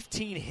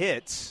 15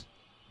 hits,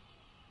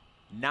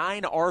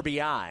 9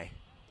 RBI.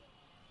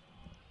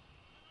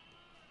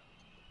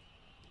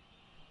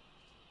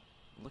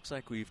 Looks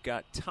like we've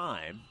got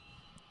time.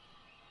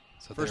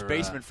 So first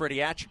baseman Freddie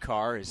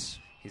Achikar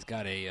he's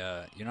got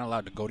a you're not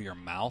allowed to go to your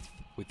mouth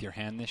with your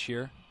hand this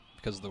year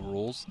because of the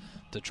rules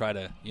to try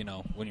to,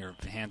 when your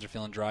hands are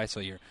feeling dry,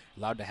 so you're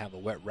allowed to have a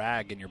wet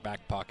rag in your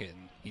back pocket,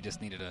 and he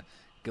just needed to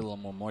get a little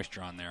more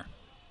moisture on there.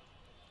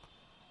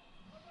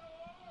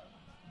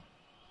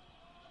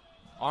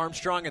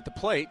 Armstrong at the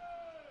plate.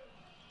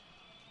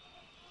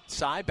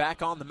 Cy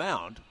back on the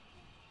mound.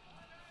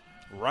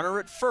 Runner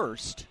at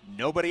first,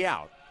 nobody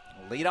out.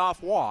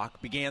 Leadoff walk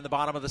began the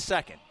bottom of the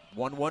second.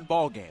 1-1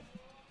 ball game.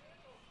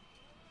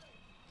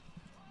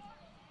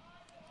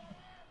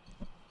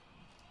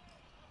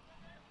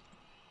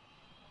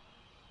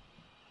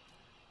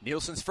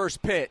 Nielsen's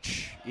first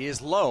pitch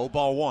is low,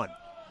 ball 1.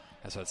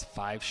 So it's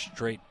 5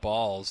 straight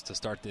balls to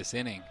start this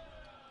inning.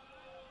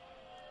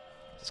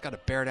 Just got to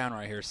bear down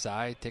right here,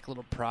 Cy. Take a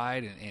little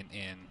pride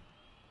and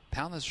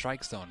pound the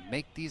strike zone.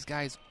 Make these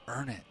guys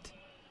earn it.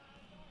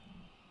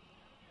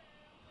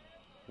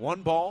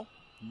 1 ball,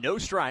 no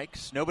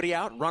strikes, nobody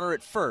out, runner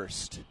at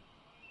first.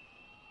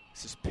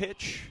 This is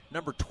pitch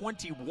number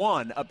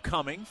 21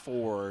 upcoming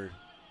for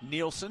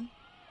Nielsen.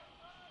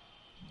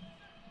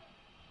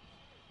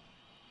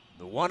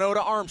 The 1-0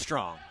 to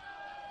Armstrong.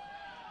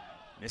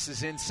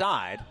 Misses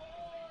inside.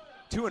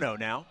 2-0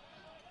 now.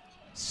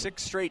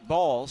 6 straight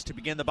balls to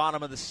begin the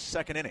bottom of the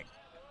second inning.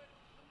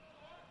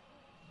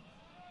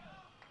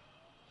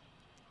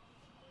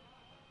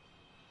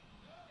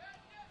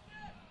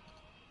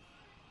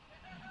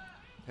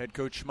 Head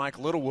coach Mike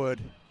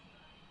Littlewood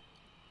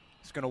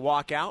is going to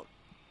walk out.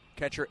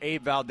 Catcher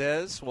Abe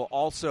Valdez will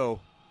also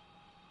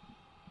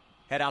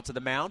head out to the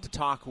mound to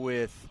talk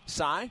with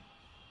Cy.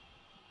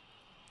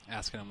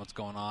 Asking him what's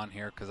going on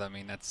here because,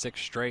 that's 6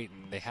 straight,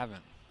 and they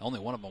haven't. Only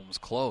one of them was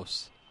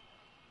close.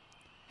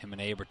 Him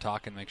and Abe are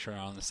talking, make sure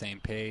they're on the same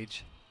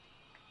page.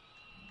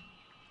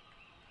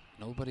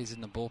 Nobody's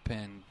in the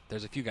bullpen.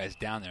 There's a few guys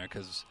down there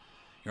because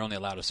you're only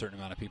allowed a certain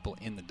amount of people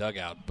in the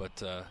dugout,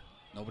 but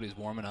nobody's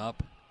warming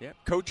up. Yep.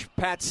 Coach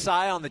pats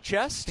Cy on the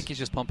chest. I think he's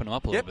just pumping him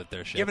up a little bit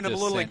there, Chef. Giving him just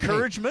a little saying,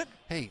 encouragement.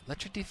 Hey,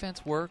 let your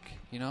defense work,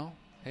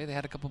 Hey, they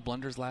had a couple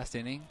blunders last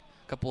inning,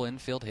 a couple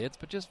infield hits,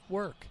 but just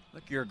work.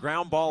 Look, you're a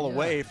ground ball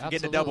away from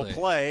getting a double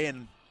play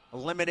and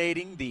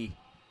eliminating the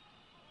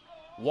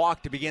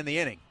walk to begin the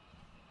inning.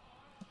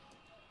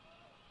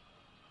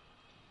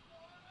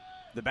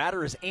 The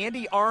batter is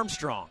Andy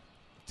Armstrong.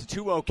 It's a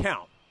 2-0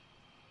 count.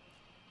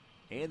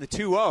 And the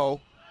 2-0,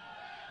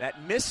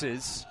 that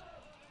misses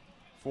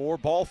for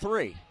ball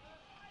 3.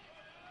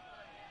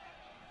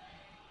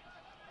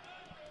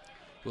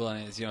 Well,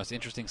 and it's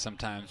interesting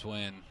sometimes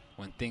when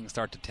things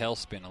start to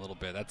tailspin a little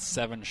bit. That's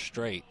 7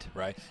 straight,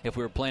 right? If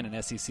we were playing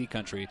in SEC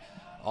country,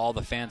 all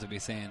the fans would be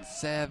saying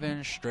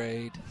 7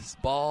 straight,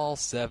 ball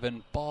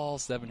 7,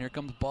 here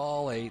comes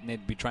ball 8, and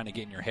they'd be trying to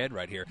get in your head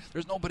right here.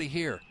 There's nobody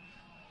here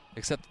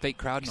except the fake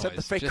crowd noise. Except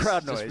the fake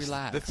crowd noise. Just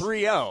relax. The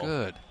 3-0.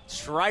 Good.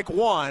 Strike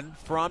 1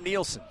 from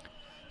Nielsen.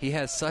 He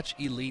has such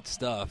elite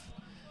stuff,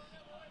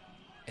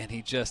 and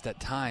he just at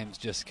times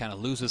just kind of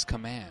loses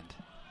command.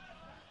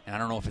 And I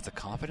don't know if it's a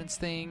confidence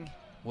thing,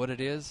 what it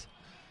is.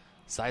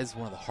 Cy's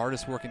one of the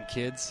hardest working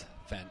kids.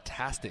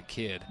 Fantastic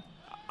kid.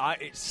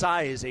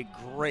 Cy is a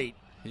great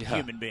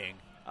human being.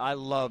 I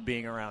love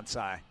being around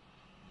Cy.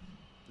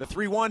 The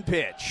 3-1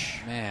 pitch.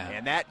 Man.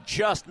 And that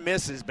just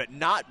misses, but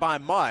not by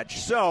much.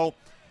 So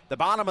the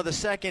bottom of the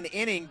second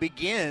inning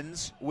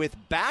begins with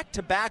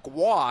back-to-back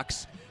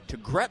walks to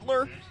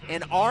Gretler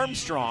and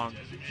Armstrong.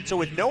 So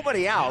with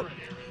nobody out,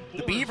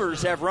 the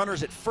Beavers have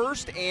runners at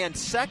first and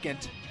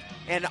second,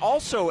 and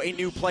also a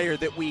new player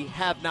that we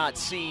have not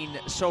seen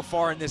so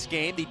far in this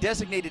game, the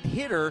designated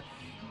hitter,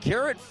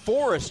 Garrett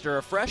Forrester,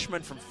 a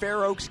freshman from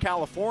Fair Oaks,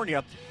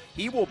 California.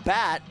 He will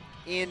bat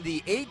in the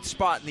 8th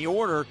spot in the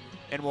order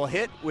and will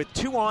hit with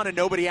 2 on and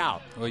nobody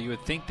out. Well, you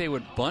would think they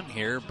would bunt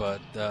here,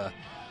 but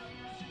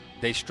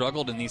they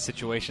struggled in these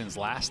situations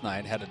last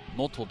night, had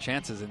multiple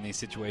chances in these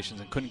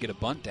situations and couldn't get a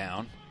bunt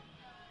down.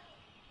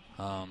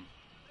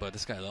 But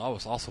this guy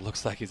also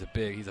looks like he's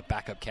a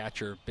backup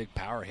catcher, big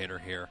power hitter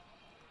here.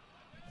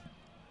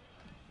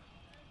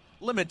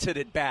 Limited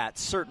at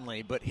bats,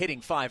 certainly, but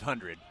hitting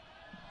 .500.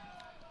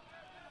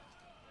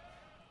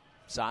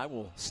 Cy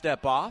will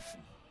step off,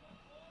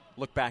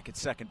 look back at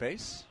second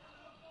base.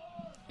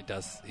 He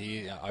does.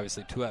 He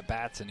obviously 2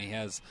 at-bats, and he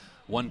has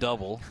 1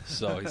 double,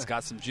 so he's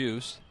got some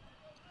juice.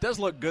 Does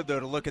look good, though,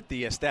 to look at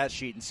the stat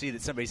sheet and see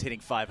that somebody's hitting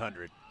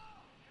 .500.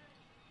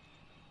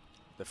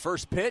 The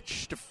first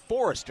pitch to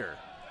Forrester.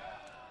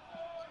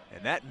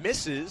 And that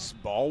misses,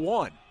 ball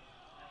 1.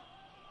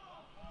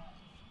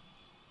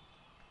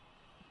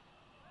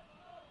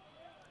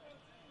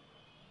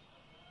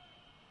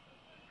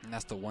 And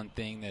that's the one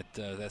thing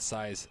that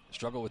Cy's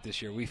struggled with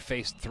this year. We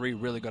faced 3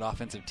 really good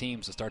offensive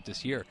teams to start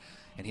this year,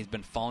 and he's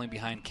been falling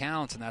behind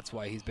counts, and that's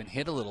why he's been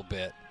hit a little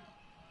bit.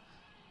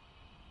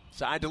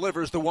 Cy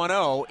delivers the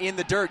 1-0 in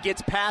the dirt,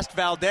 gets past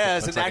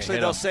Valdez, and like actually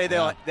they'll say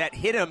yeah. that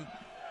hit him.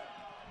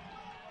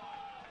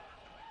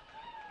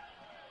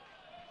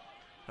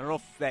 I don't know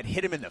if that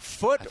hit him in the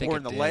foot or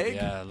in the leg.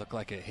 Yeah, it looked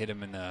like it hit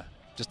him in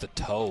just a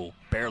toe.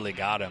 Barely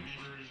got him.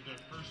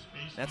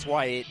 That's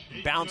why it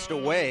bounced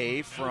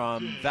away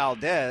from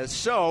Valdez.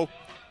 So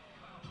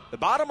the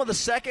bottom of the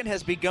second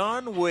has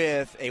begun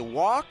with a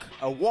walk,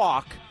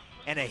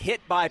 and a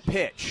hit by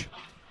pitch.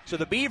 So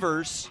the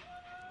Beavers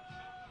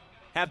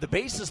have the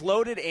bases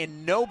loaded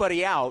and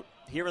nobody out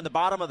here in the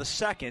bottom of the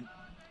second.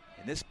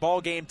 And this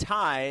ball game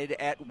tied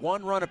at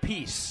 1 run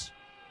apiece.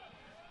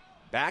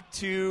 Back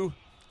to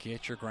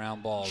get your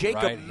ground ball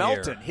Jacob right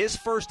Melton, here. his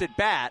first at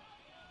bat.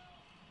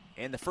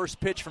 And the first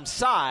pitch from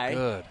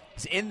Cy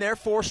is in there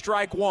for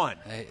strike 1.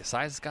 Hey,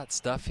 Cy's got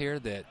stuff here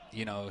that,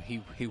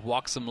 he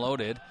walks them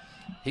loaded.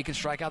 He can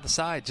strike out the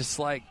side just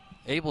like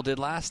Abel did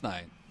last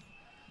night.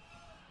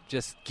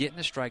 Just get in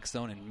the strike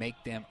zone and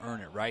make them earn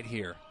it right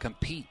here.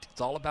 Compete.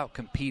 It's all about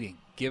competing,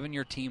 giving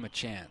your team a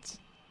chance.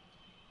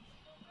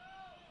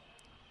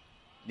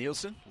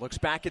 Nielsen looks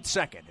back at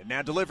second and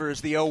now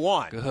delivers the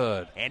 0-1.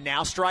 Good. And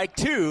now strike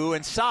 2,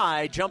 and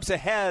Cy jumps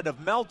ahead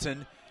of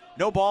Melton.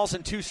 No balls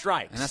and 2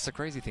 strikes. And that's the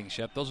crazy thing,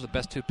 Shep. Those are the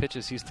best 2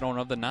 pitches he's thrown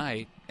of the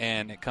night,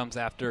 and it comes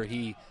after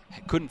he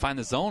couldn't find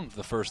the zone for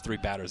the first 3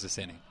 batters this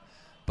inning.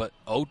 But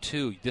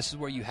 0-2, this is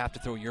where you have to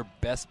throw your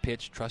best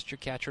pitch, trust your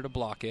catcher to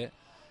block it,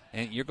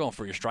 and you're going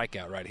for your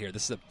strikeout right here.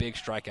 This is a big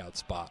strikeout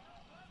spot.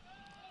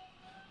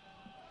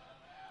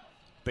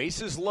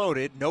 Bases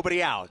loaded,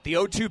 nobody out. The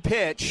 0-2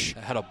 pitch.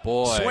 Had a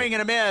boy. Swing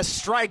and a miss,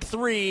 strike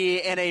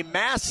 3, and a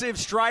massive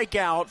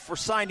strikeout for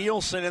Cy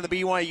Nielsen and the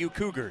BYU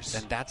Cougars.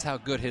 And that's how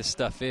good his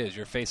stuff is.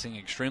 You're facing an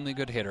extremely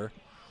good hitter.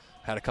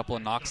 Had a couple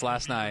of knocks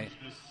last night.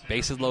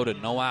 Bases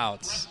loaded, no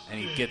outs, and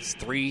he gets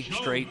 3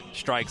 straight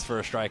strikes for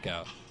a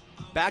strikeout.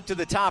 Back to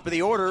the top of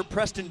the order,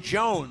 Preston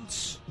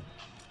Jones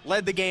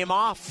led the game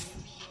off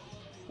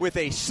with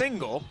a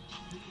single.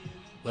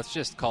 Let's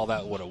just call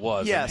that what it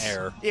was, yes, an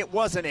error. It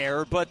was an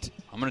error, but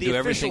I'm going to do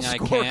everything I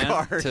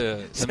can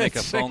to make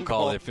a phone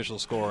call to the official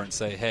score and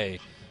say, hey,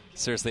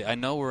 seriously, I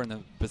know we're in the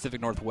Pacific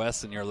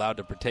Northwest and you're allowed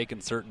to partake in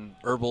certain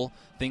herbal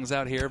things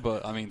out here,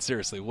 but,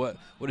 seriously, what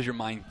is your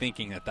mind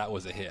thinking that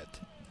was a hit?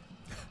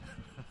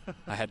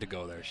 I had to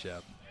go there,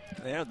 Shep.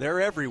 Yeah,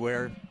 they're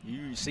everywhere.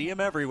 You see them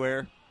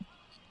everywhere.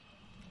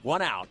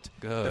 1 out.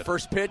 Good. The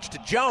first pitch to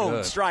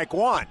Jones, strike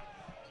 1.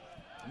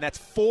 And that's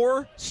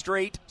 4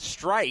 straight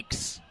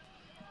strikes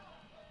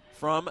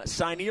from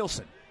Cy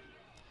Nielsen.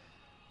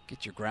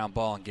 Get your ground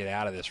ball and get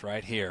out of this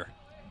right here.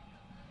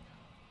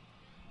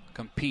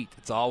 Compete.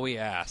 That's all we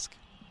ask.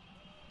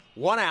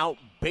 1 out,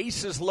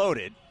 bases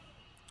loaded.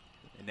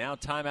 And now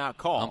timeout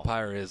call.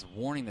 Umpire is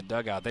warning the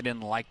dugout. They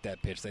didn't like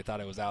that pitch. They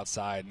thought it was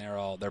outside,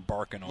 and they're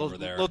barking over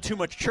there. A little too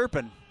much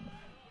chirping.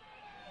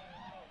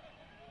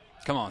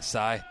 Come on,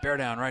 Cy. Bear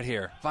down right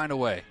here. Find a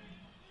way.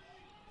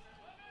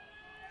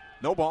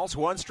 No balls,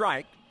 1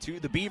 strike to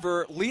the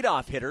Beaver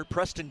leadoff hitter,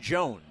 Preston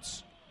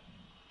Jones.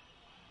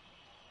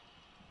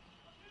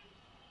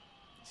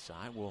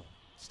 Cy will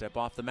step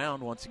off the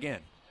mound once again.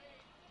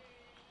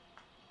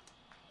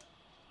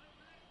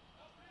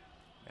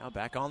 Now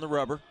back on the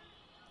rubber.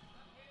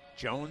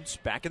 Jones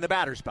back in the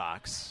batter's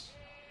box.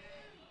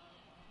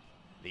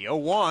 The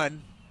 0-1.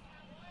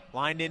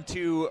 Lined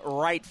into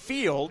right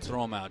field.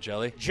 Throw him out,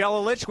 Jelly.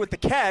 Jelilich with the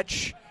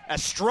catch. A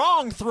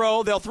strong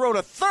throw. They'll throw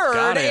to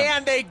third,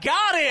 and they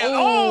got him.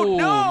 Oh,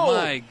 no.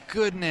 My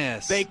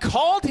goodness. They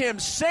called him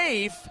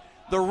safe.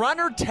 The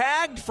runner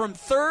tagged from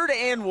third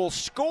and will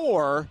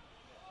score.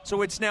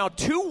 So it's now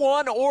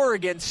 2-1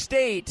 Oregon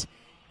State.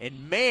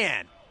 And,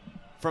 man,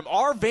 from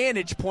our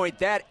vantage point,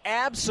 that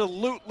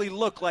absolutely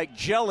looked like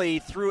Jelly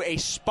threw a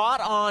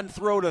spot-on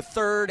throw to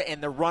third,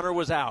 and the runner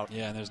was out.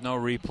 Yeah, and there's no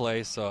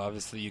replay, so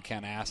obviously you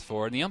can't ask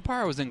for it. And the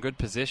umpire was in good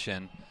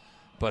position.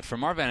 But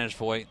from our vantage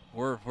point,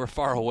 we're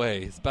far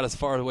away. It's about as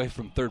far away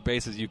from third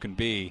base as you can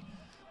be.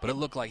 But it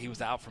looked like he was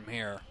out from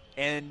here.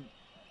 And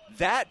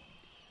that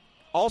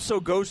also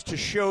goes to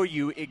show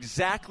you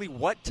exactly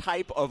what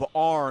type of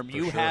arm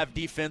you have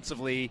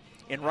defensively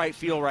in right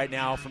field right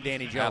now from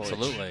Danny Jelilich.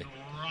 Absolutely.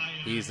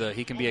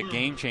 He can be a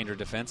game changer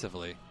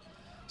defensively.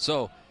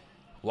 So,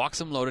 walks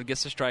him loaded,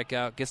 gets the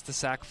strikeout, gets the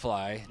sac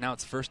fly. Now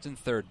it's first and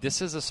third.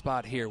 This is a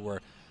spot here where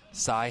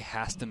Cy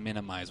has to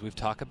minimize. We've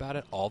talked about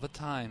it all the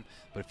time,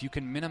 but if you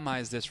can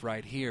minimize this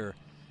right here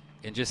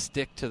and just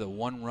stick to the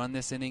one run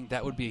this inning,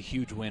 that would be a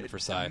huge win for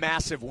Cy. A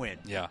massive win.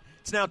 Yeah.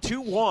 It's now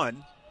 2-1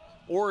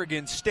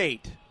 Oregon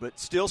State, but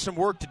still some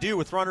work to do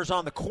with runners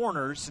on the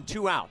corners and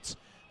 2 outs.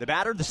 The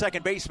batter, the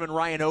second baseman,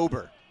 Ryan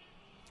Ober.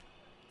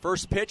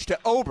 First pitch to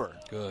Ober.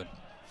 Good.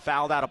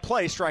 Fouled out of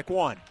play, strike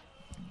 1.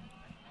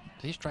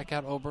 Did he strike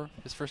out Ober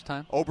his first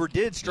time? Ober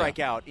did strike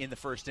out in the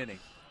first inning.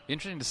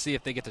 Interesting to see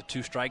if they get to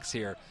 2 strikes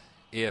here.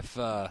 If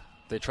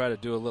they try to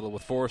do a little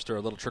with Forrester,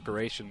 a little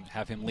trickeration,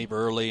 have him leave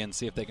early and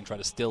see if they can try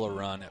to steal a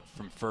run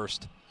from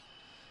first.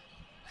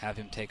 Have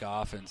him take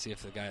off and see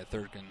if the guy at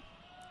third can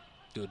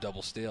do a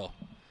double steal.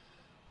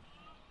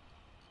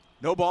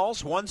 No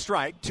balls, 1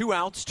 strike, 2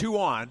 outs, 2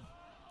 on.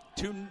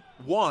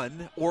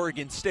 2-1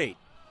 Oregon State.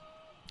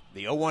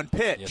 The 0-1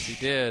 pitch. Yes, he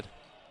did.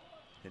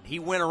 And he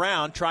went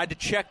around, tried to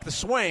check the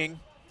swing,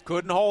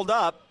 couldn't hold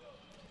up.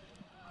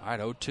 All right,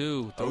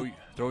 0-2.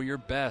 Throw your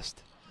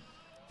best.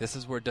 This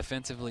is where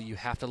defensively you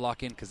have to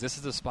lock in because this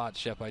is the spot,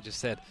 Shep, I just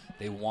said.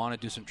 They want to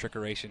do some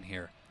trickeration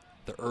here.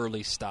 The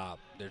early stop.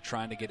 They're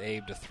trying to get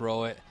Abe to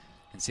throw it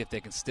and see if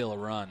they can steal a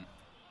run.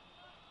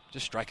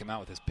 Just strike him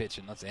out with his pitch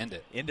and let's end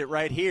it. End it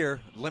right here.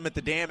 Limit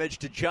the damage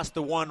to just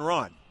the 1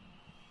 run.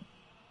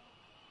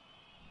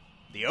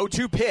 The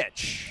 0-2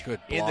 pitch. Good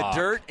block. In the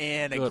dirt,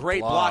 and Good a great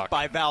block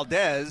by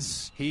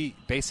Valdez. He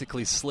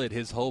basically slid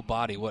his whole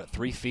body,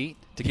 3 feet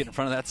to get in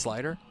front of that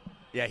slider?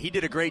 Yeah, he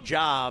did a great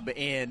job,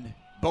 and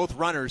both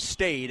runners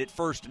stayed at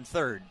first and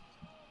third.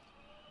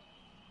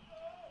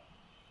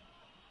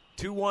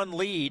 2-1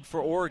 lead for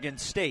Oregon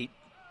State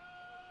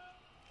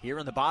here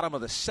in the bottom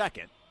of the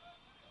second.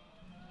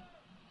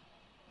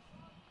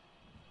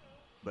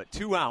 But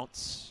 2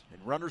 outs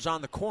and runners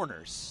on the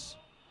corners.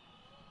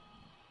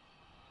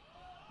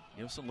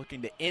 Nielsen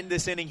looking to end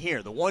this inning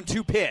here. The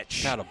 1-2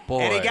 pitch.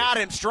 Attaboy. And he got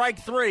him, strike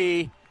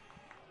 3.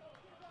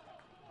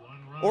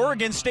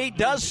 Oregon State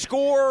does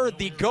score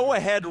the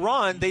go-ahead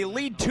run. They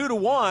lead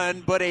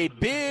 2-1, but a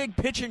big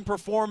pitching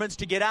performance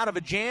to get out of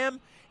a jam,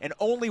 and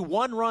only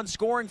 1 run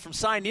scoring from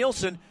Cy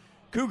Nielsen.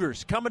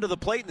 Cougars coming to the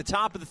plate in the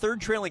top of the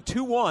third, trailing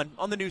 2-1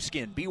 on the new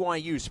skin,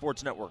 BYU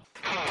Sports Network.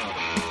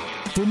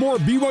 For more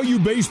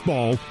BYU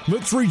baseball,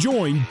 let's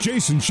rejoin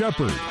Jason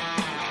Shepard.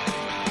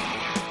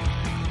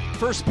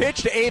 First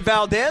pitch to Abe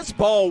Valdez,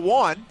 ball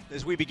 1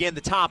 as we begin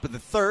the top of the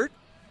third.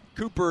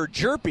 Cooper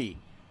Jerpy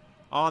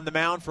on the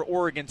mound for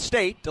Oregon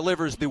State,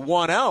 delivers the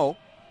 1-0,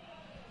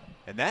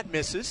 and that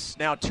misses.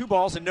 Now 2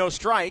 balls and no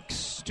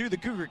strikes to the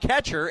Cougar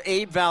catcher,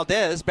 Abe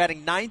Valdez,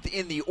 batting 9th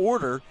in the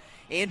order.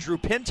 Andrew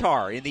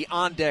Pintar in the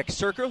on-deck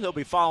circle. He'll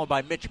be followed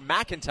by Mitch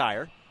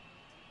McIntyre.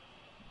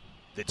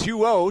 The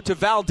 2-0 to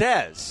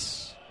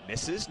Valdez.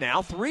 Misses,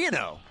 now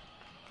 3-0.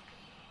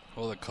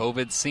 Well, the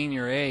COVID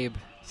senior Abe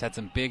has had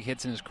some big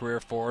hits in his career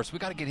for us. We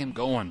got to get him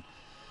going.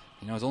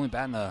 You know, he's only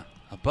batting a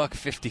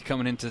 $150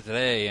 coming into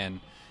today, and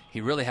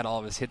he really had all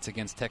of his hits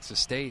against Texas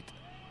State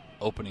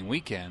opening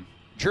weekend.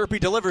 Jerpy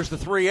delivers the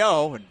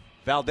 3-0, and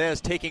Valdez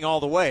taking all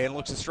the way and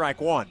looks at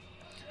strike 1.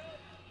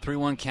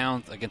 3-1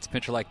 count against a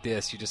pitcher like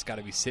this. You just got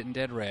to be sitting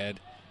dead red,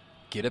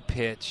 get a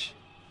pitch,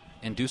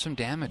 and do some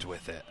damage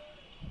with it.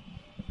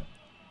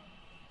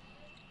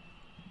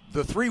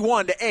 The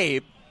 3-1 to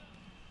Abe.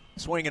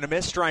 Swing and a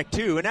miss, strike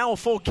 2. And now a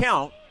full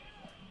count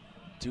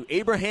to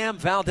Abraham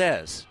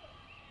Valdez.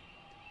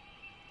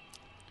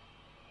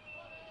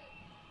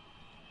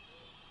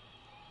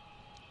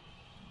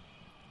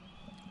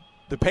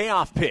 The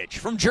payoff pitch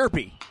from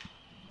Jerpy.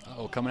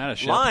 Uh-oh, coming out of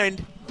Shep.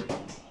 Lined.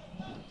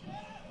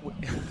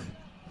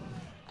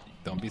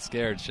 Don't be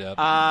scared, Shep.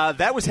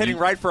 That was heading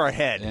right for our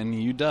head.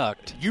 And you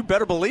ducked. You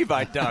better believe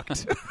I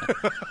ducked.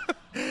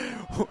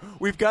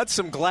 We've got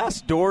some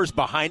glass doors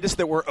behind us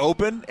that were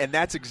open, and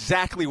that's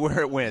exactly where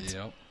it went.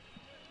 Yep.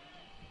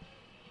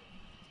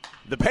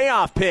 The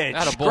payoff pitch.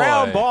 Attaboy.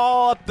 Ground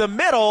ball up the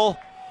middle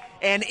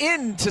and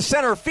into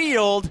center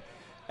field.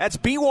 That's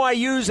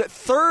BYU's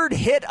 3rd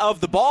hit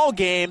of the ball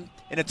game,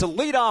 and it's a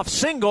leadoff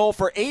single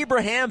for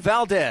Abraham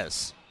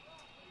Valdez.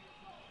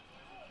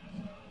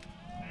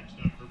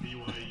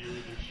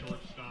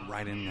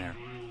 right in there.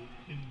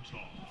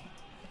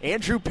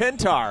 Andrew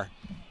Pintar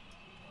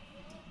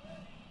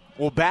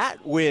will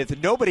bat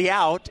with nobody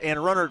out and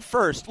a runner at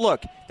first.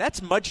 Look,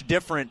 that's much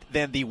different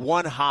than the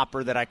one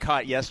hopper that I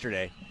caught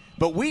yesterday.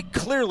 But we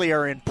clearly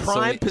are in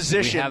prime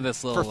position we have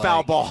this little, for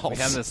foul balls. We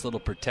have this little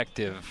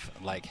protective,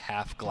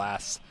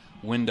 half-glass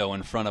window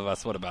in front of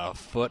us. What, about a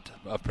foot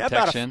of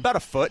protection? About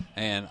a foot.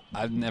 And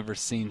I've never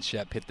seen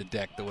Shep hit the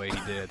deck the way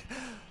he did.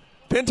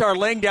 Pintar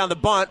laying down the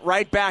bunt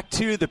right back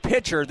to the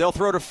pitcher. They'll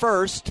throw to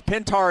first.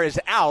 Pintar is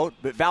out,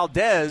 but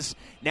Valdez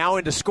now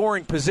into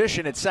scoring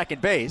position at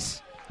second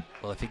base.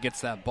 Well, if he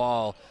gets that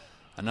ball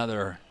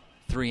another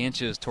 3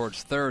 inches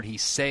towards third,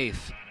 he's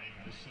safe.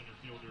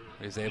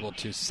 He's able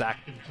to sack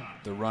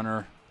the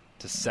runner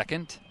to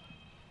second.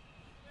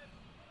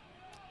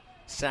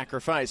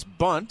 Sacrifice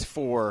bunt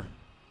for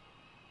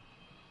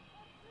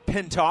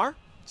Pintar.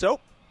 So,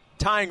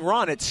 tying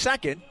run at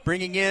second,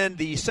 bringing in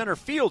the center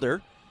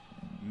fielder,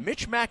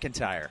 Mitch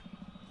McIntyre.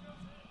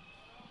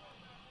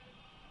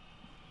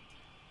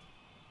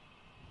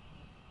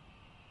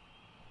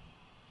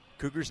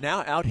 Cougars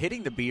now out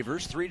hitting the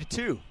Beavers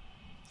 3-2.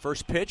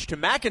 First pitch to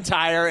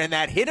McIntyre, and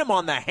that hit him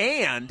on the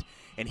hand,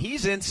 and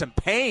he's in some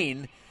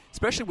pain,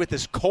 especially with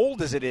as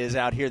cold as it is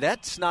out here.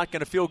 That's not going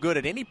to feel good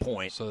at any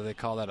point. So they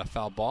call that a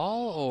foul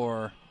ball,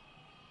 or?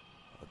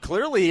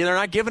 Clearly, they're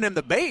not giving him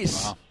the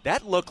base. Wow.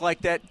 That looked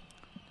like that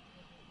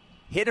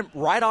hit him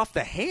right off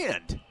the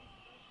hand.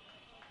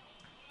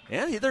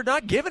 Yeah, they're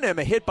not giving him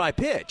a hit by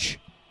pitch.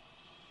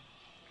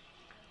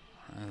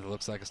 It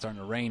looks like it's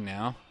starting to rain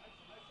now.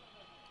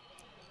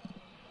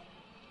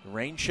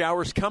 Rain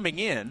showers coming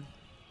in.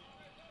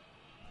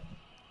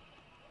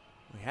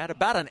 We had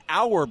about an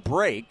hour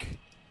break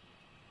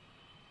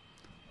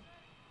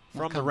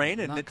from the rain,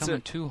 and not it's coming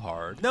too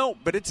hard. No,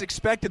 but it's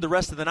expected the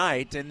rest of the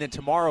night and then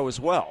tomorrow as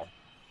well.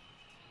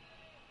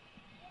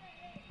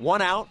 1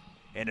 out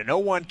and an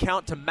 0-1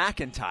 count to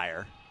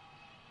McIntyre.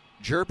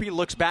 Jerpy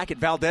looks back at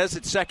Valdez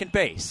at second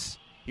base.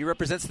 He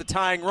represents the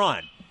tying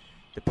run.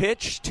 The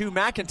pitch to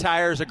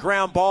McIntyre is a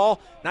ground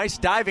ball. Nice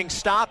diving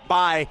stop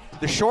by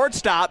the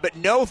shortstop, but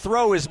no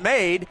throw is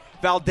made.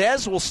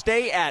 Valdez will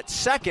stay at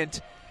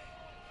second.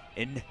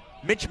 And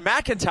Mitch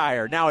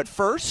McIntyre now at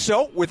first.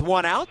 So with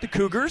 1 out, the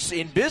Cougars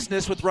in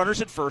business with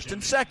runners at first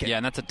and second. Yeah,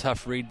 and that's a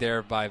tough read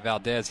there by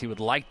Valdez. He would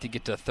like to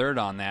get to third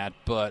on that,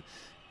 but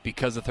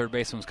because the third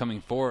baseman was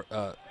coming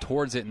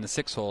towards it in the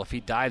 6-hole, if he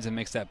dives and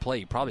makes that play,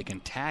 he probably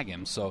can tag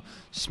him. So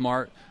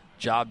smart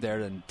job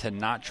there to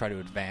not try to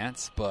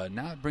advance. But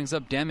now it brings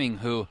up Deming,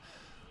 who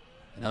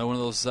another one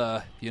of those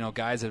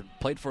guys that have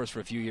played for us for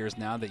a few years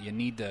now that you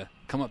need to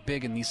come up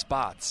big in these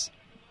spots.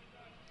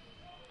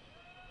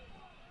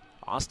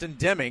 Austin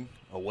Deming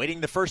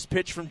awaiting the first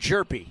pitch from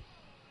Jerpy.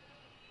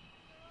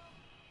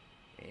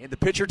 And the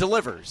pitcher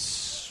delivers.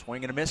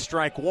 Swing and a miss,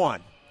 strike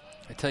one.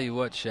 I tell you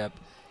what, Shep,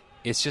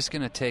 it's just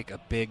going to take a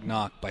big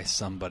knock by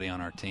somebody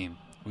on our team.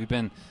 We've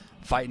been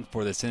fighting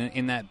for this. And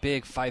in that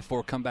big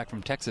 5-4 comeback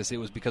from Texas, it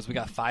was because we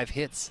got 5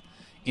 hits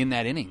in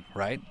that inning,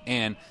 right?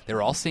 And they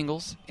were all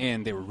singles,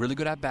 and they were really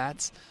good at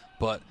bats.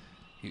 But,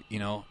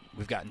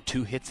 we've gotten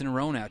 2 hits in a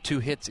row now, 2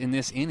 hits in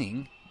this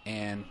inning,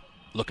 and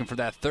looking for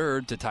that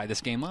third to tie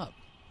this game up.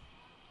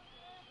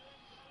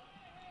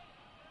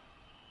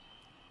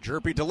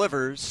 Jerpy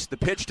delivers the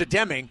pitch to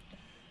Deming.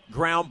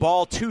 Ground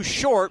ball too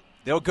short.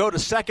 They'll go to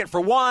second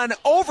for 1.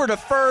 Over to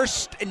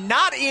first.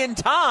 Not in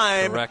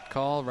time. Correct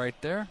call right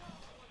there.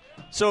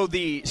 So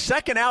the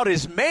second out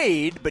is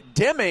made, but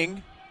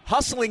Deming,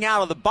 hustling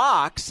out of the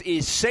box,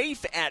 is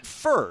safe at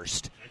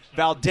first.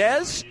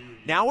 Valdez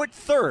now at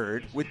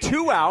third with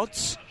 2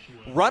 outs.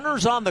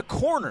 Runners on the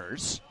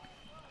corners.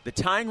 The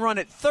tying run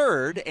at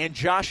third, and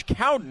Josh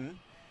Cowden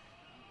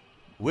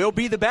will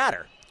be the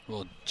batter.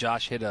 Well,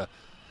 Josh hit a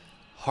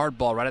hard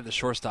ball right at the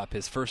shortstop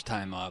his first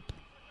time up.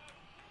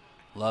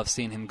 Love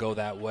seeing him go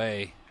that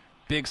way.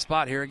 Big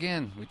spot here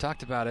again. We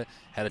talked about it.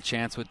 Had a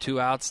chance with 2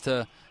 outs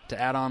to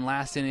add on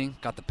last inning.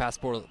 Got the pass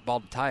ball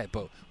to tie it,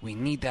 but we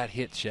need that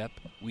hit, Shep.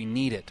 We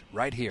need it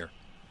right here.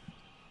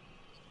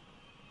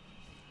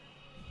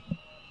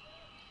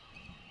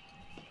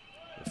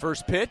 The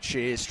first pitch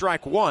is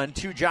strike 1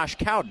 to Josh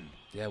Cowden.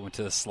 Yeah, went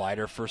to the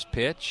slider first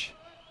pitch.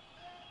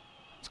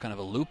 It's kind of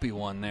a loopy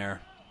one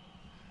there.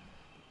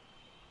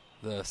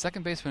 The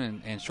second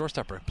baseman and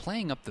shortstop are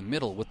playing up the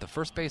middle with the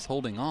first base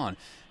holding on.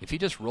 If he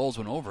just rolls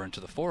one over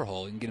into the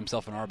 4-hole, he can get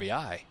himself an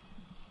RBI.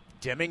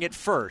 Deming at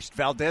first,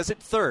 Valdez at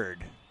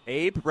third.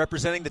 Abe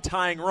representing the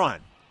tying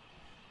run.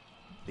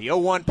 The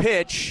 0-1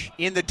 pitch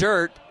in the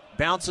dirt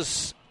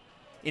bounces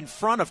in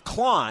front of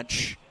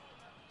Claunch,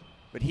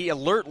 but he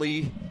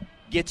alertly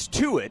gets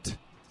to it.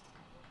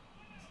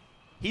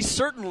 He's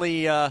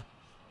certainly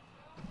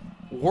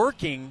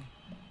working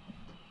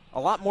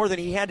a lot more than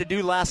he had to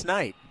do last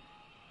night.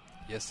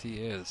 Yes, he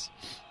is.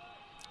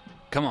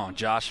 Come on,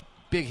 Josh.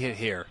 Big hit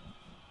here.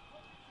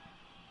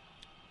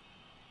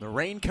 The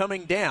rain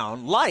coming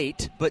down,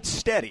 light but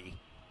steady.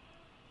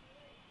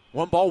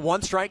 1 ball,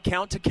 1 strike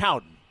count to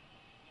Cowden.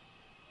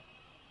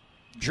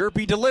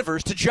 Jerpy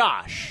delivers to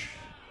Josh.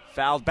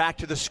 Fouled back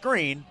to the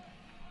screen.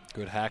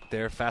 Good hack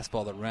there.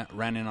 Fastball that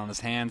ran in on his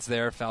hands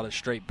there. Fouled it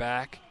straight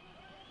back.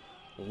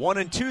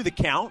 1-2 the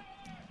count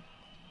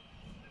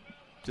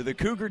to the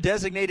Cougar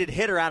designated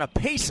hitter out of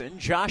Payson,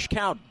 Josh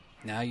Cowden.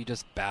 Now you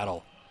just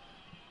battle.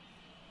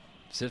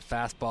 Sit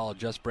fastball,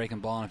 adjust breaking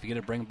ball, and if you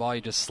get a breaking ball,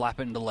 you just slap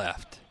it into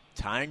left.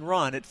 Tying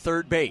run at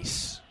third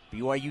base.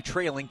 BYU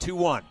trailing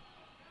 2-1.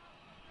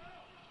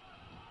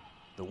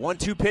 The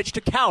 1-2 pitch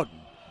to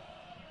Cowden.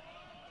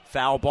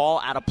 Foul ball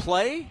out of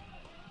play.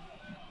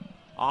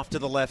 Off to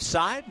the left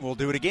side. We'll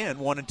do it again,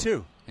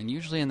 1-2. And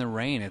usually in the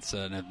rain, it's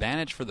an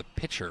advantage for the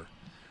pitcher,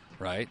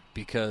 right?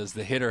 Because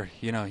the hitter,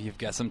 you've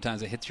got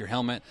sometimes it hits your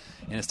helmet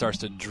and it starts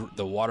to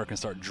the water can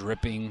start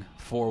dripping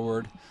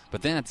forward.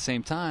 But then at the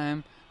same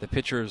time, the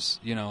pitcher's,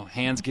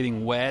 hands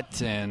getting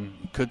wet and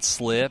could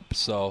slip.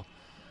 So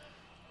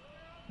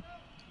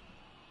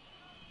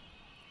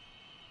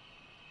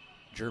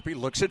Jerpy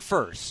looks at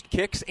first,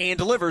 kicks and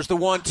delivers the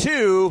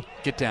 1-2.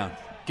 Get down.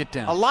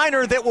 A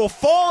liner that will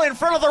fall in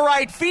front of the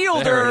right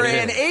fielder,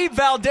 and Abe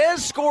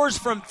Valdez scores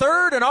from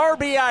third, an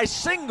RBI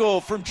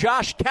single from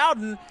Josh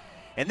Cowden,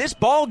 and this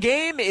ball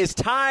game is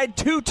tied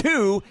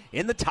 2-2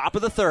 in the top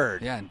of the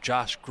third. Yeah, and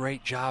Josh,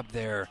 great job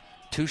there.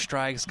 2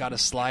 strikes, got a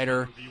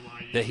slider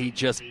that he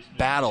just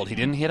battled. He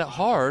didn't hit it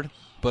hard,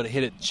 but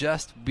hit it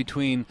just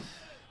between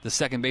the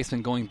second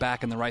baseman going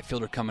back and the right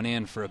fielder coming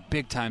in for a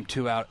big-time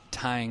 2-out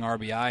tying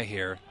RBI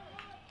here.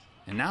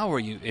 And now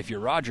if you're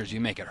Rogers, you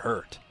make it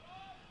hurt.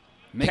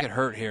 Make it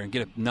hurt here and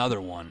get another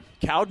one.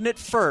 Cowden at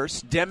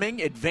first, Deming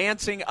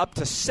advancing up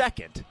to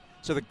second.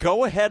 So the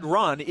go-ahead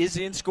run is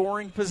in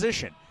scoring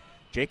position.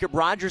 Jacob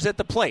Rogers at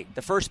the plate.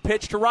 The first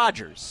pitch to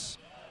Rogers.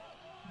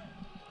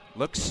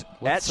 Looks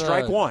at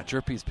strike one.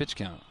 Jerpy's pitch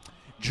count?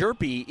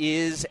 Jerpy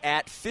is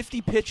at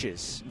 50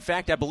 pitches. In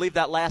fact, I believe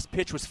that last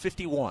pitch was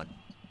 51.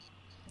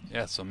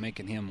 Yeah, so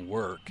making him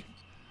work.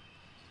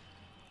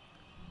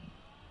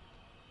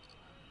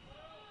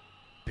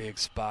 Big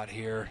spot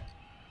here.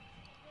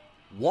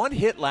 1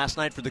 hit last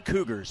night for the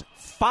Cougars.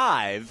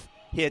 5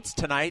 hits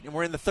tonight, and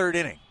we're in the third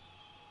inning.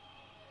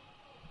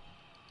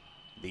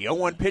 The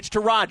 0-1 pitch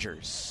to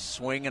Rogers.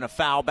 Swing and a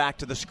foul back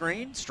to the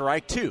screen.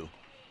 Strike 2.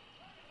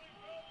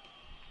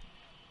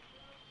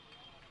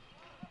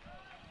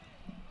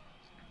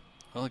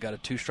 Well, he got a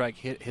 2-strike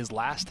hit his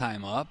last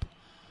time up.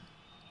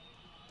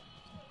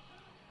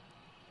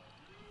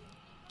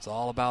 It's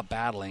all about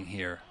battling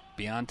here.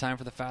 Be on time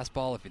for the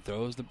fastball. If he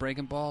throws the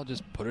breaking ball,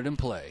 just put it in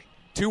play.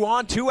 2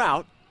 on, 2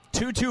 out.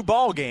 2-2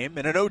 ball game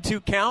and an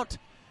 0-2 count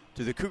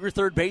to the Cougar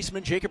third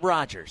baseman, Jacob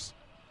Rogers.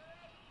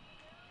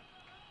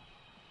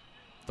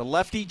 The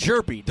lefty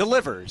Jerpy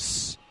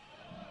delivers.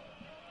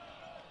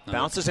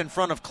 Bounces in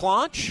front of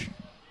Claunch.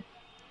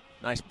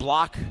 Nice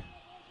block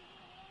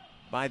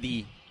by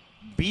the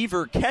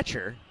Beaver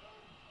catcher.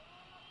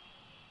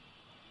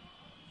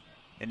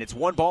 And it's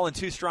 1 ball and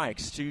 2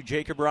 strikes to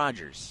Jacob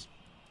Rogers.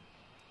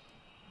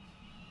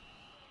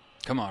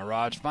 Come on,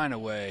 Raj, find a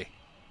way.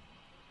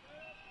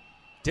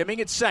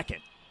 Deming at second.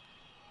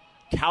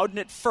 Cowden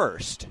at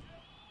first.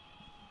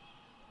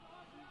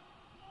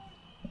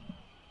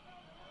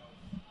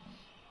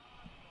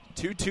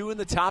 Two in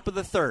the top of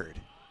the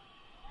third.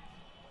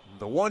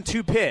 The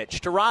 1-2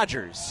 pitch to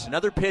Rogers.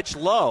 Another pitch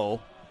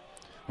low.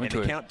 And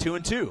a count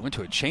 2-2. Went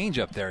to a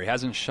changeup there. He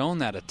hasn't shown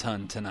that a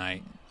ton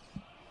tonight.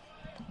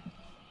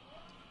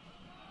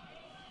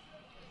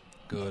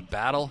 Good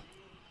battle.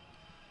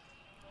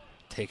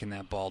 Taking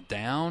that ball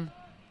down.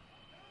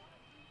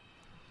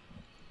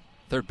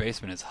 Third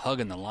baseman is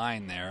hugging the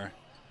line there.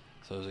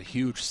 So there's a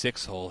huge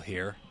 6-hole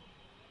here.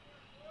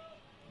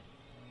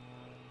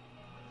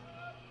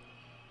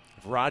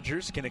 If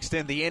Rogers can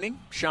extend the inning,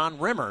 Sean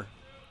Rimmer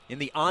in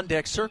the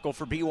on-deck circle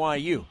for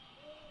BYU.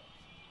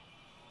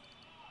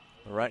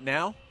 But right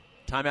now,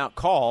 timeout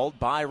called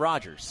by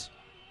Rogers.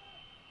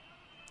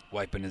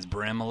 Wiping his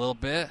brim a little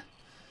bit.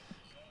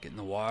 Getting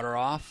the water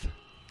off.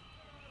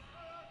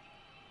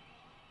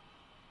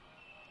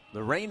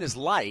 The rain is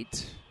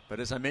light, but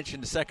as I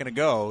mentioned a second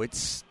ago,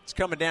 it's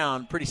coming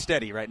down pretty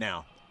steady right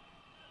now.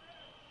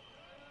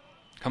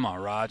 Come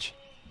on, Raj.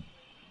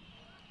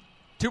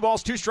 2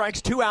 balls, 2 strikes,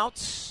 2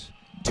 outs,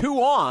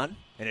 2 on,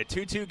 and a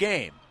 2-2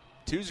 game.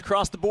 2s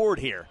across the board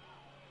here.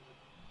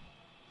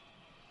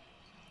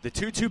 The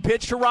 2-2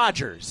 pitch to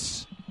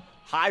Rogers.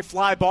 High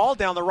fly ball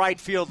down the right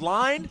field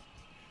line.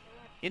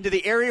 Into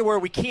the area where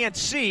we can't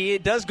see.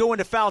 It does go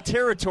into foul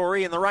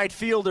territory, and the right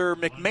fielder,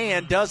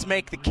 McMahon, does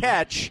make the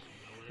catch.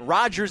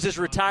 Rogers is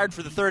retired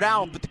for the third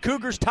out, but the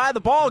Cougars tie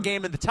the ball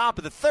game in the top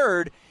of the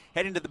third,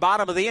 heading to the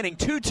bottom of the inning,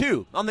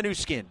 2-2 on the new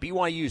skin,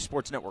 BYU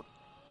Sports Network.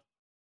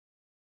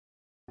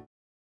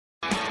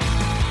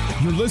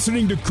 You're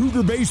listening to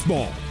Cougar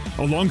Baseball.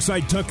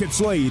 Alongside Tuckett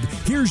Slade,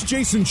 here's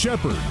Jason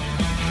Shepard.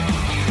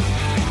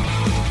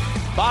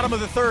 Bottom of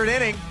the third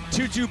inning,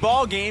 2-2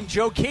 ball game.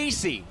 Joe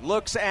Casey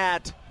looks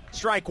at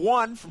strike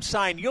 1 from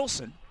Cy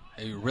Nielsen.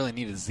 You really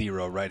need a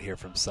 0 right here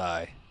from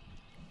Cy.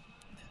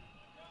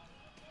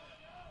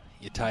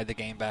 You tied the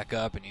game back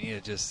up, and you need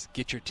to just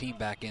get your team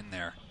back in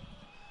there.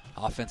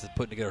 Offense is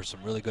putting together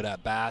some really good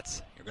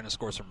at-bats. You're going to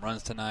score some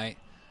runs tonight.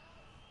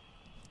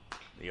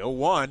 The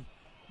 0-1.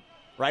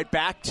 Right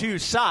back to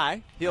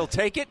Cy. He'll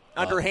take it.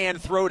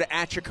 Underhand throw to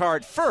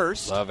Achikard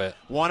first. Love it.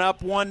 1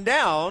 up, 1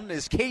 down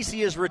as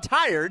Casey is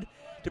retired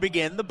to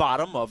begin the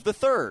bottom of the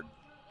third.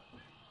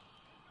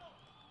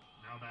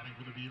 Now batting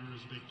for the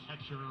Beavers, the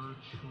catcher,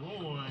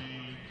 Troy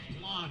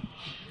Clonch.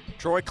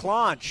 Troy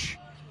Clonch,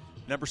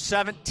 number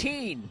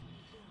 17,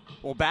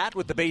 will bat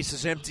with the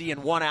bases empty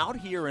and 1 out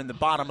here in the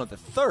bottom of the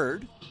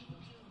third.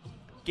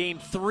 Game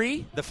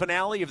 3, the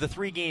finale of the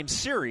 3-game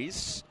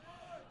series,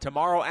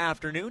 tomorrow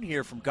afternoon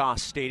here from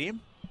Goss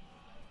Stadium.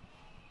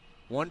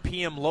 1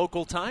 p.m.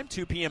 local time,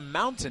 2 p.m.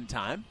 Mountain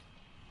time.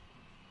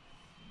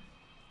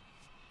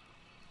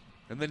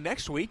 And then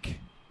next week,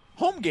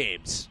 home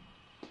games.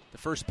 The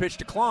first pitch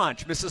to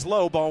Clonch, misses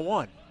low, ball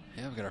 1.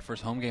 Yeah, we've got our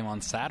first home game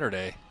on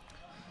Saturday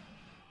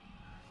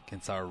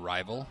against our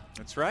rival.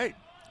 That's right.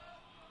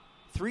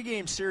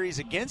 3-game series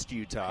against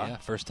Utah. Yeah,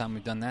 first time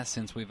we've done that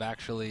since we've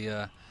actually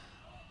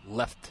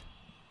left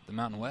the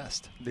Mountain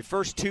West. The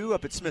first 2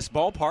 up at Smith's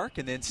Ballpark,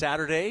 and then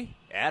Saturday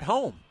at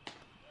home.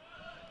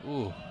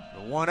 Ooh.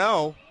 The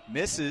 1-0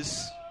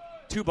 misses.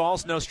 2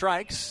 balls, no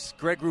strikes.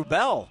 Greg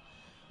Wrubell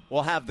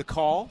will have the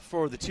call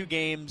for the 2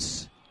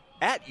 games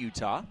at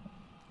Utah.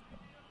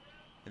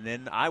 And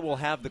then I will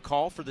have the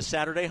call for the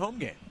Saturday home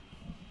game.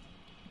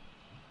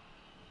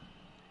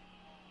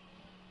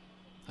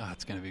 Oh,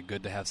 it's going to be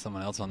good to have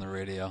someone else on the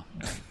radio.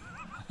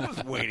 I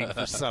was waiting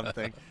for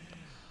something.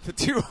 The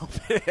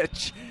 2-0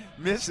 pitch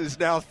misses,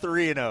 now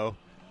 3-0.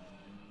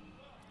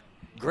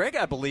 Greg,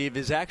 I believe,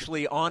 is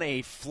actually on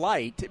a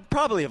flight,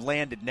 probably have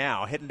landed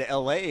now, heading to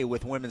L.A.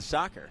 with women's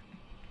soccer.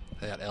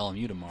 At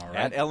LMU tomorrow, right?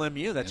 At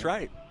LMU, that's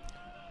right.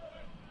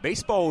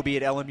 Baseball will be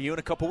at LMU in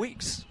a couple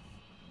weeks.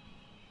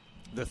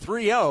 The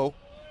 3-0,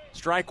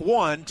 strike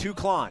 1 to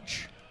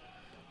Clonch.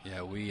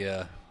 Yeah,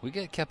 we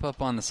get kept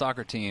up on the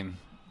soccer team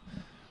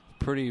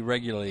pretty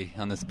regularly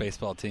on this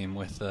baseball team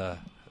with a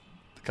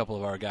couple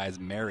of our guys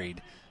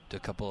married to a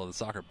couple of the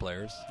soccer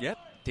players. Yep.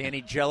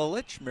 Danny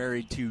Jelilich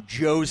married to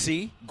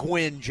Josie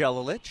Gwynn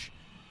Jelilich.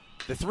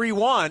 The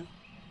 3-1,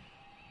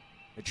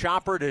 the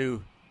chopper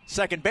to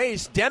second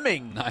base.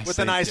 Deming with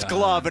a nice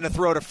glove and a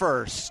throw to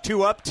first.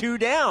 2 up, 2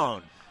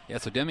 down. Yeah,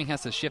 so Deming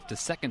has to shift to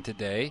second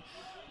today.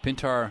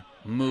 Pintar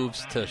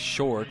moves to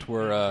short.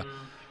 We're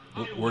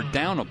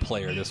down a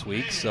player this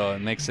week, so it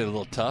makes it a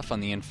little tough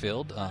on the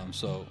infield.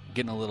 So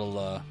getting a little,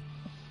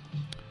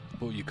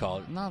 what would you call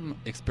it? Not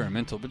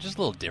experimental, but just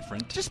a little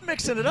different. Just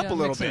mixing it up a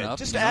little bit.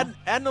 Just adding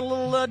a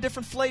little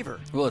different flavor.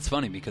 Well, it's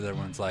funny because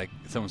everyone's like,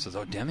 someone says,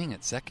 oh, Deming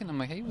at second? I'm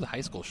like, hey, he was a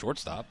high school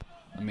shortstop.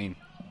 I mean,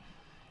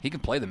 he can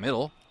play the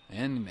middle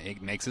and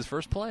makes his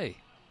first play.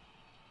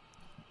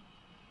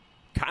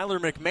 Kyler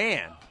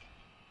McMahon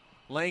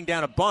laying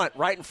down a bunt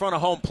right in front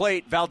of home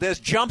plate. Valdez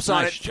jumps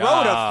on it.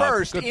 Job. Throw to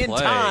first Good in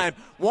play. time.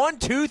 1,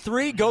 2,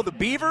 3. Go the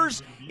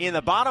Beavers. In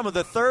the bottom of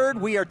the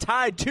third, we are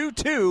tied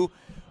 2-2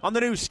 on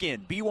the new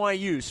skin.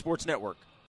 BYU Sports Network.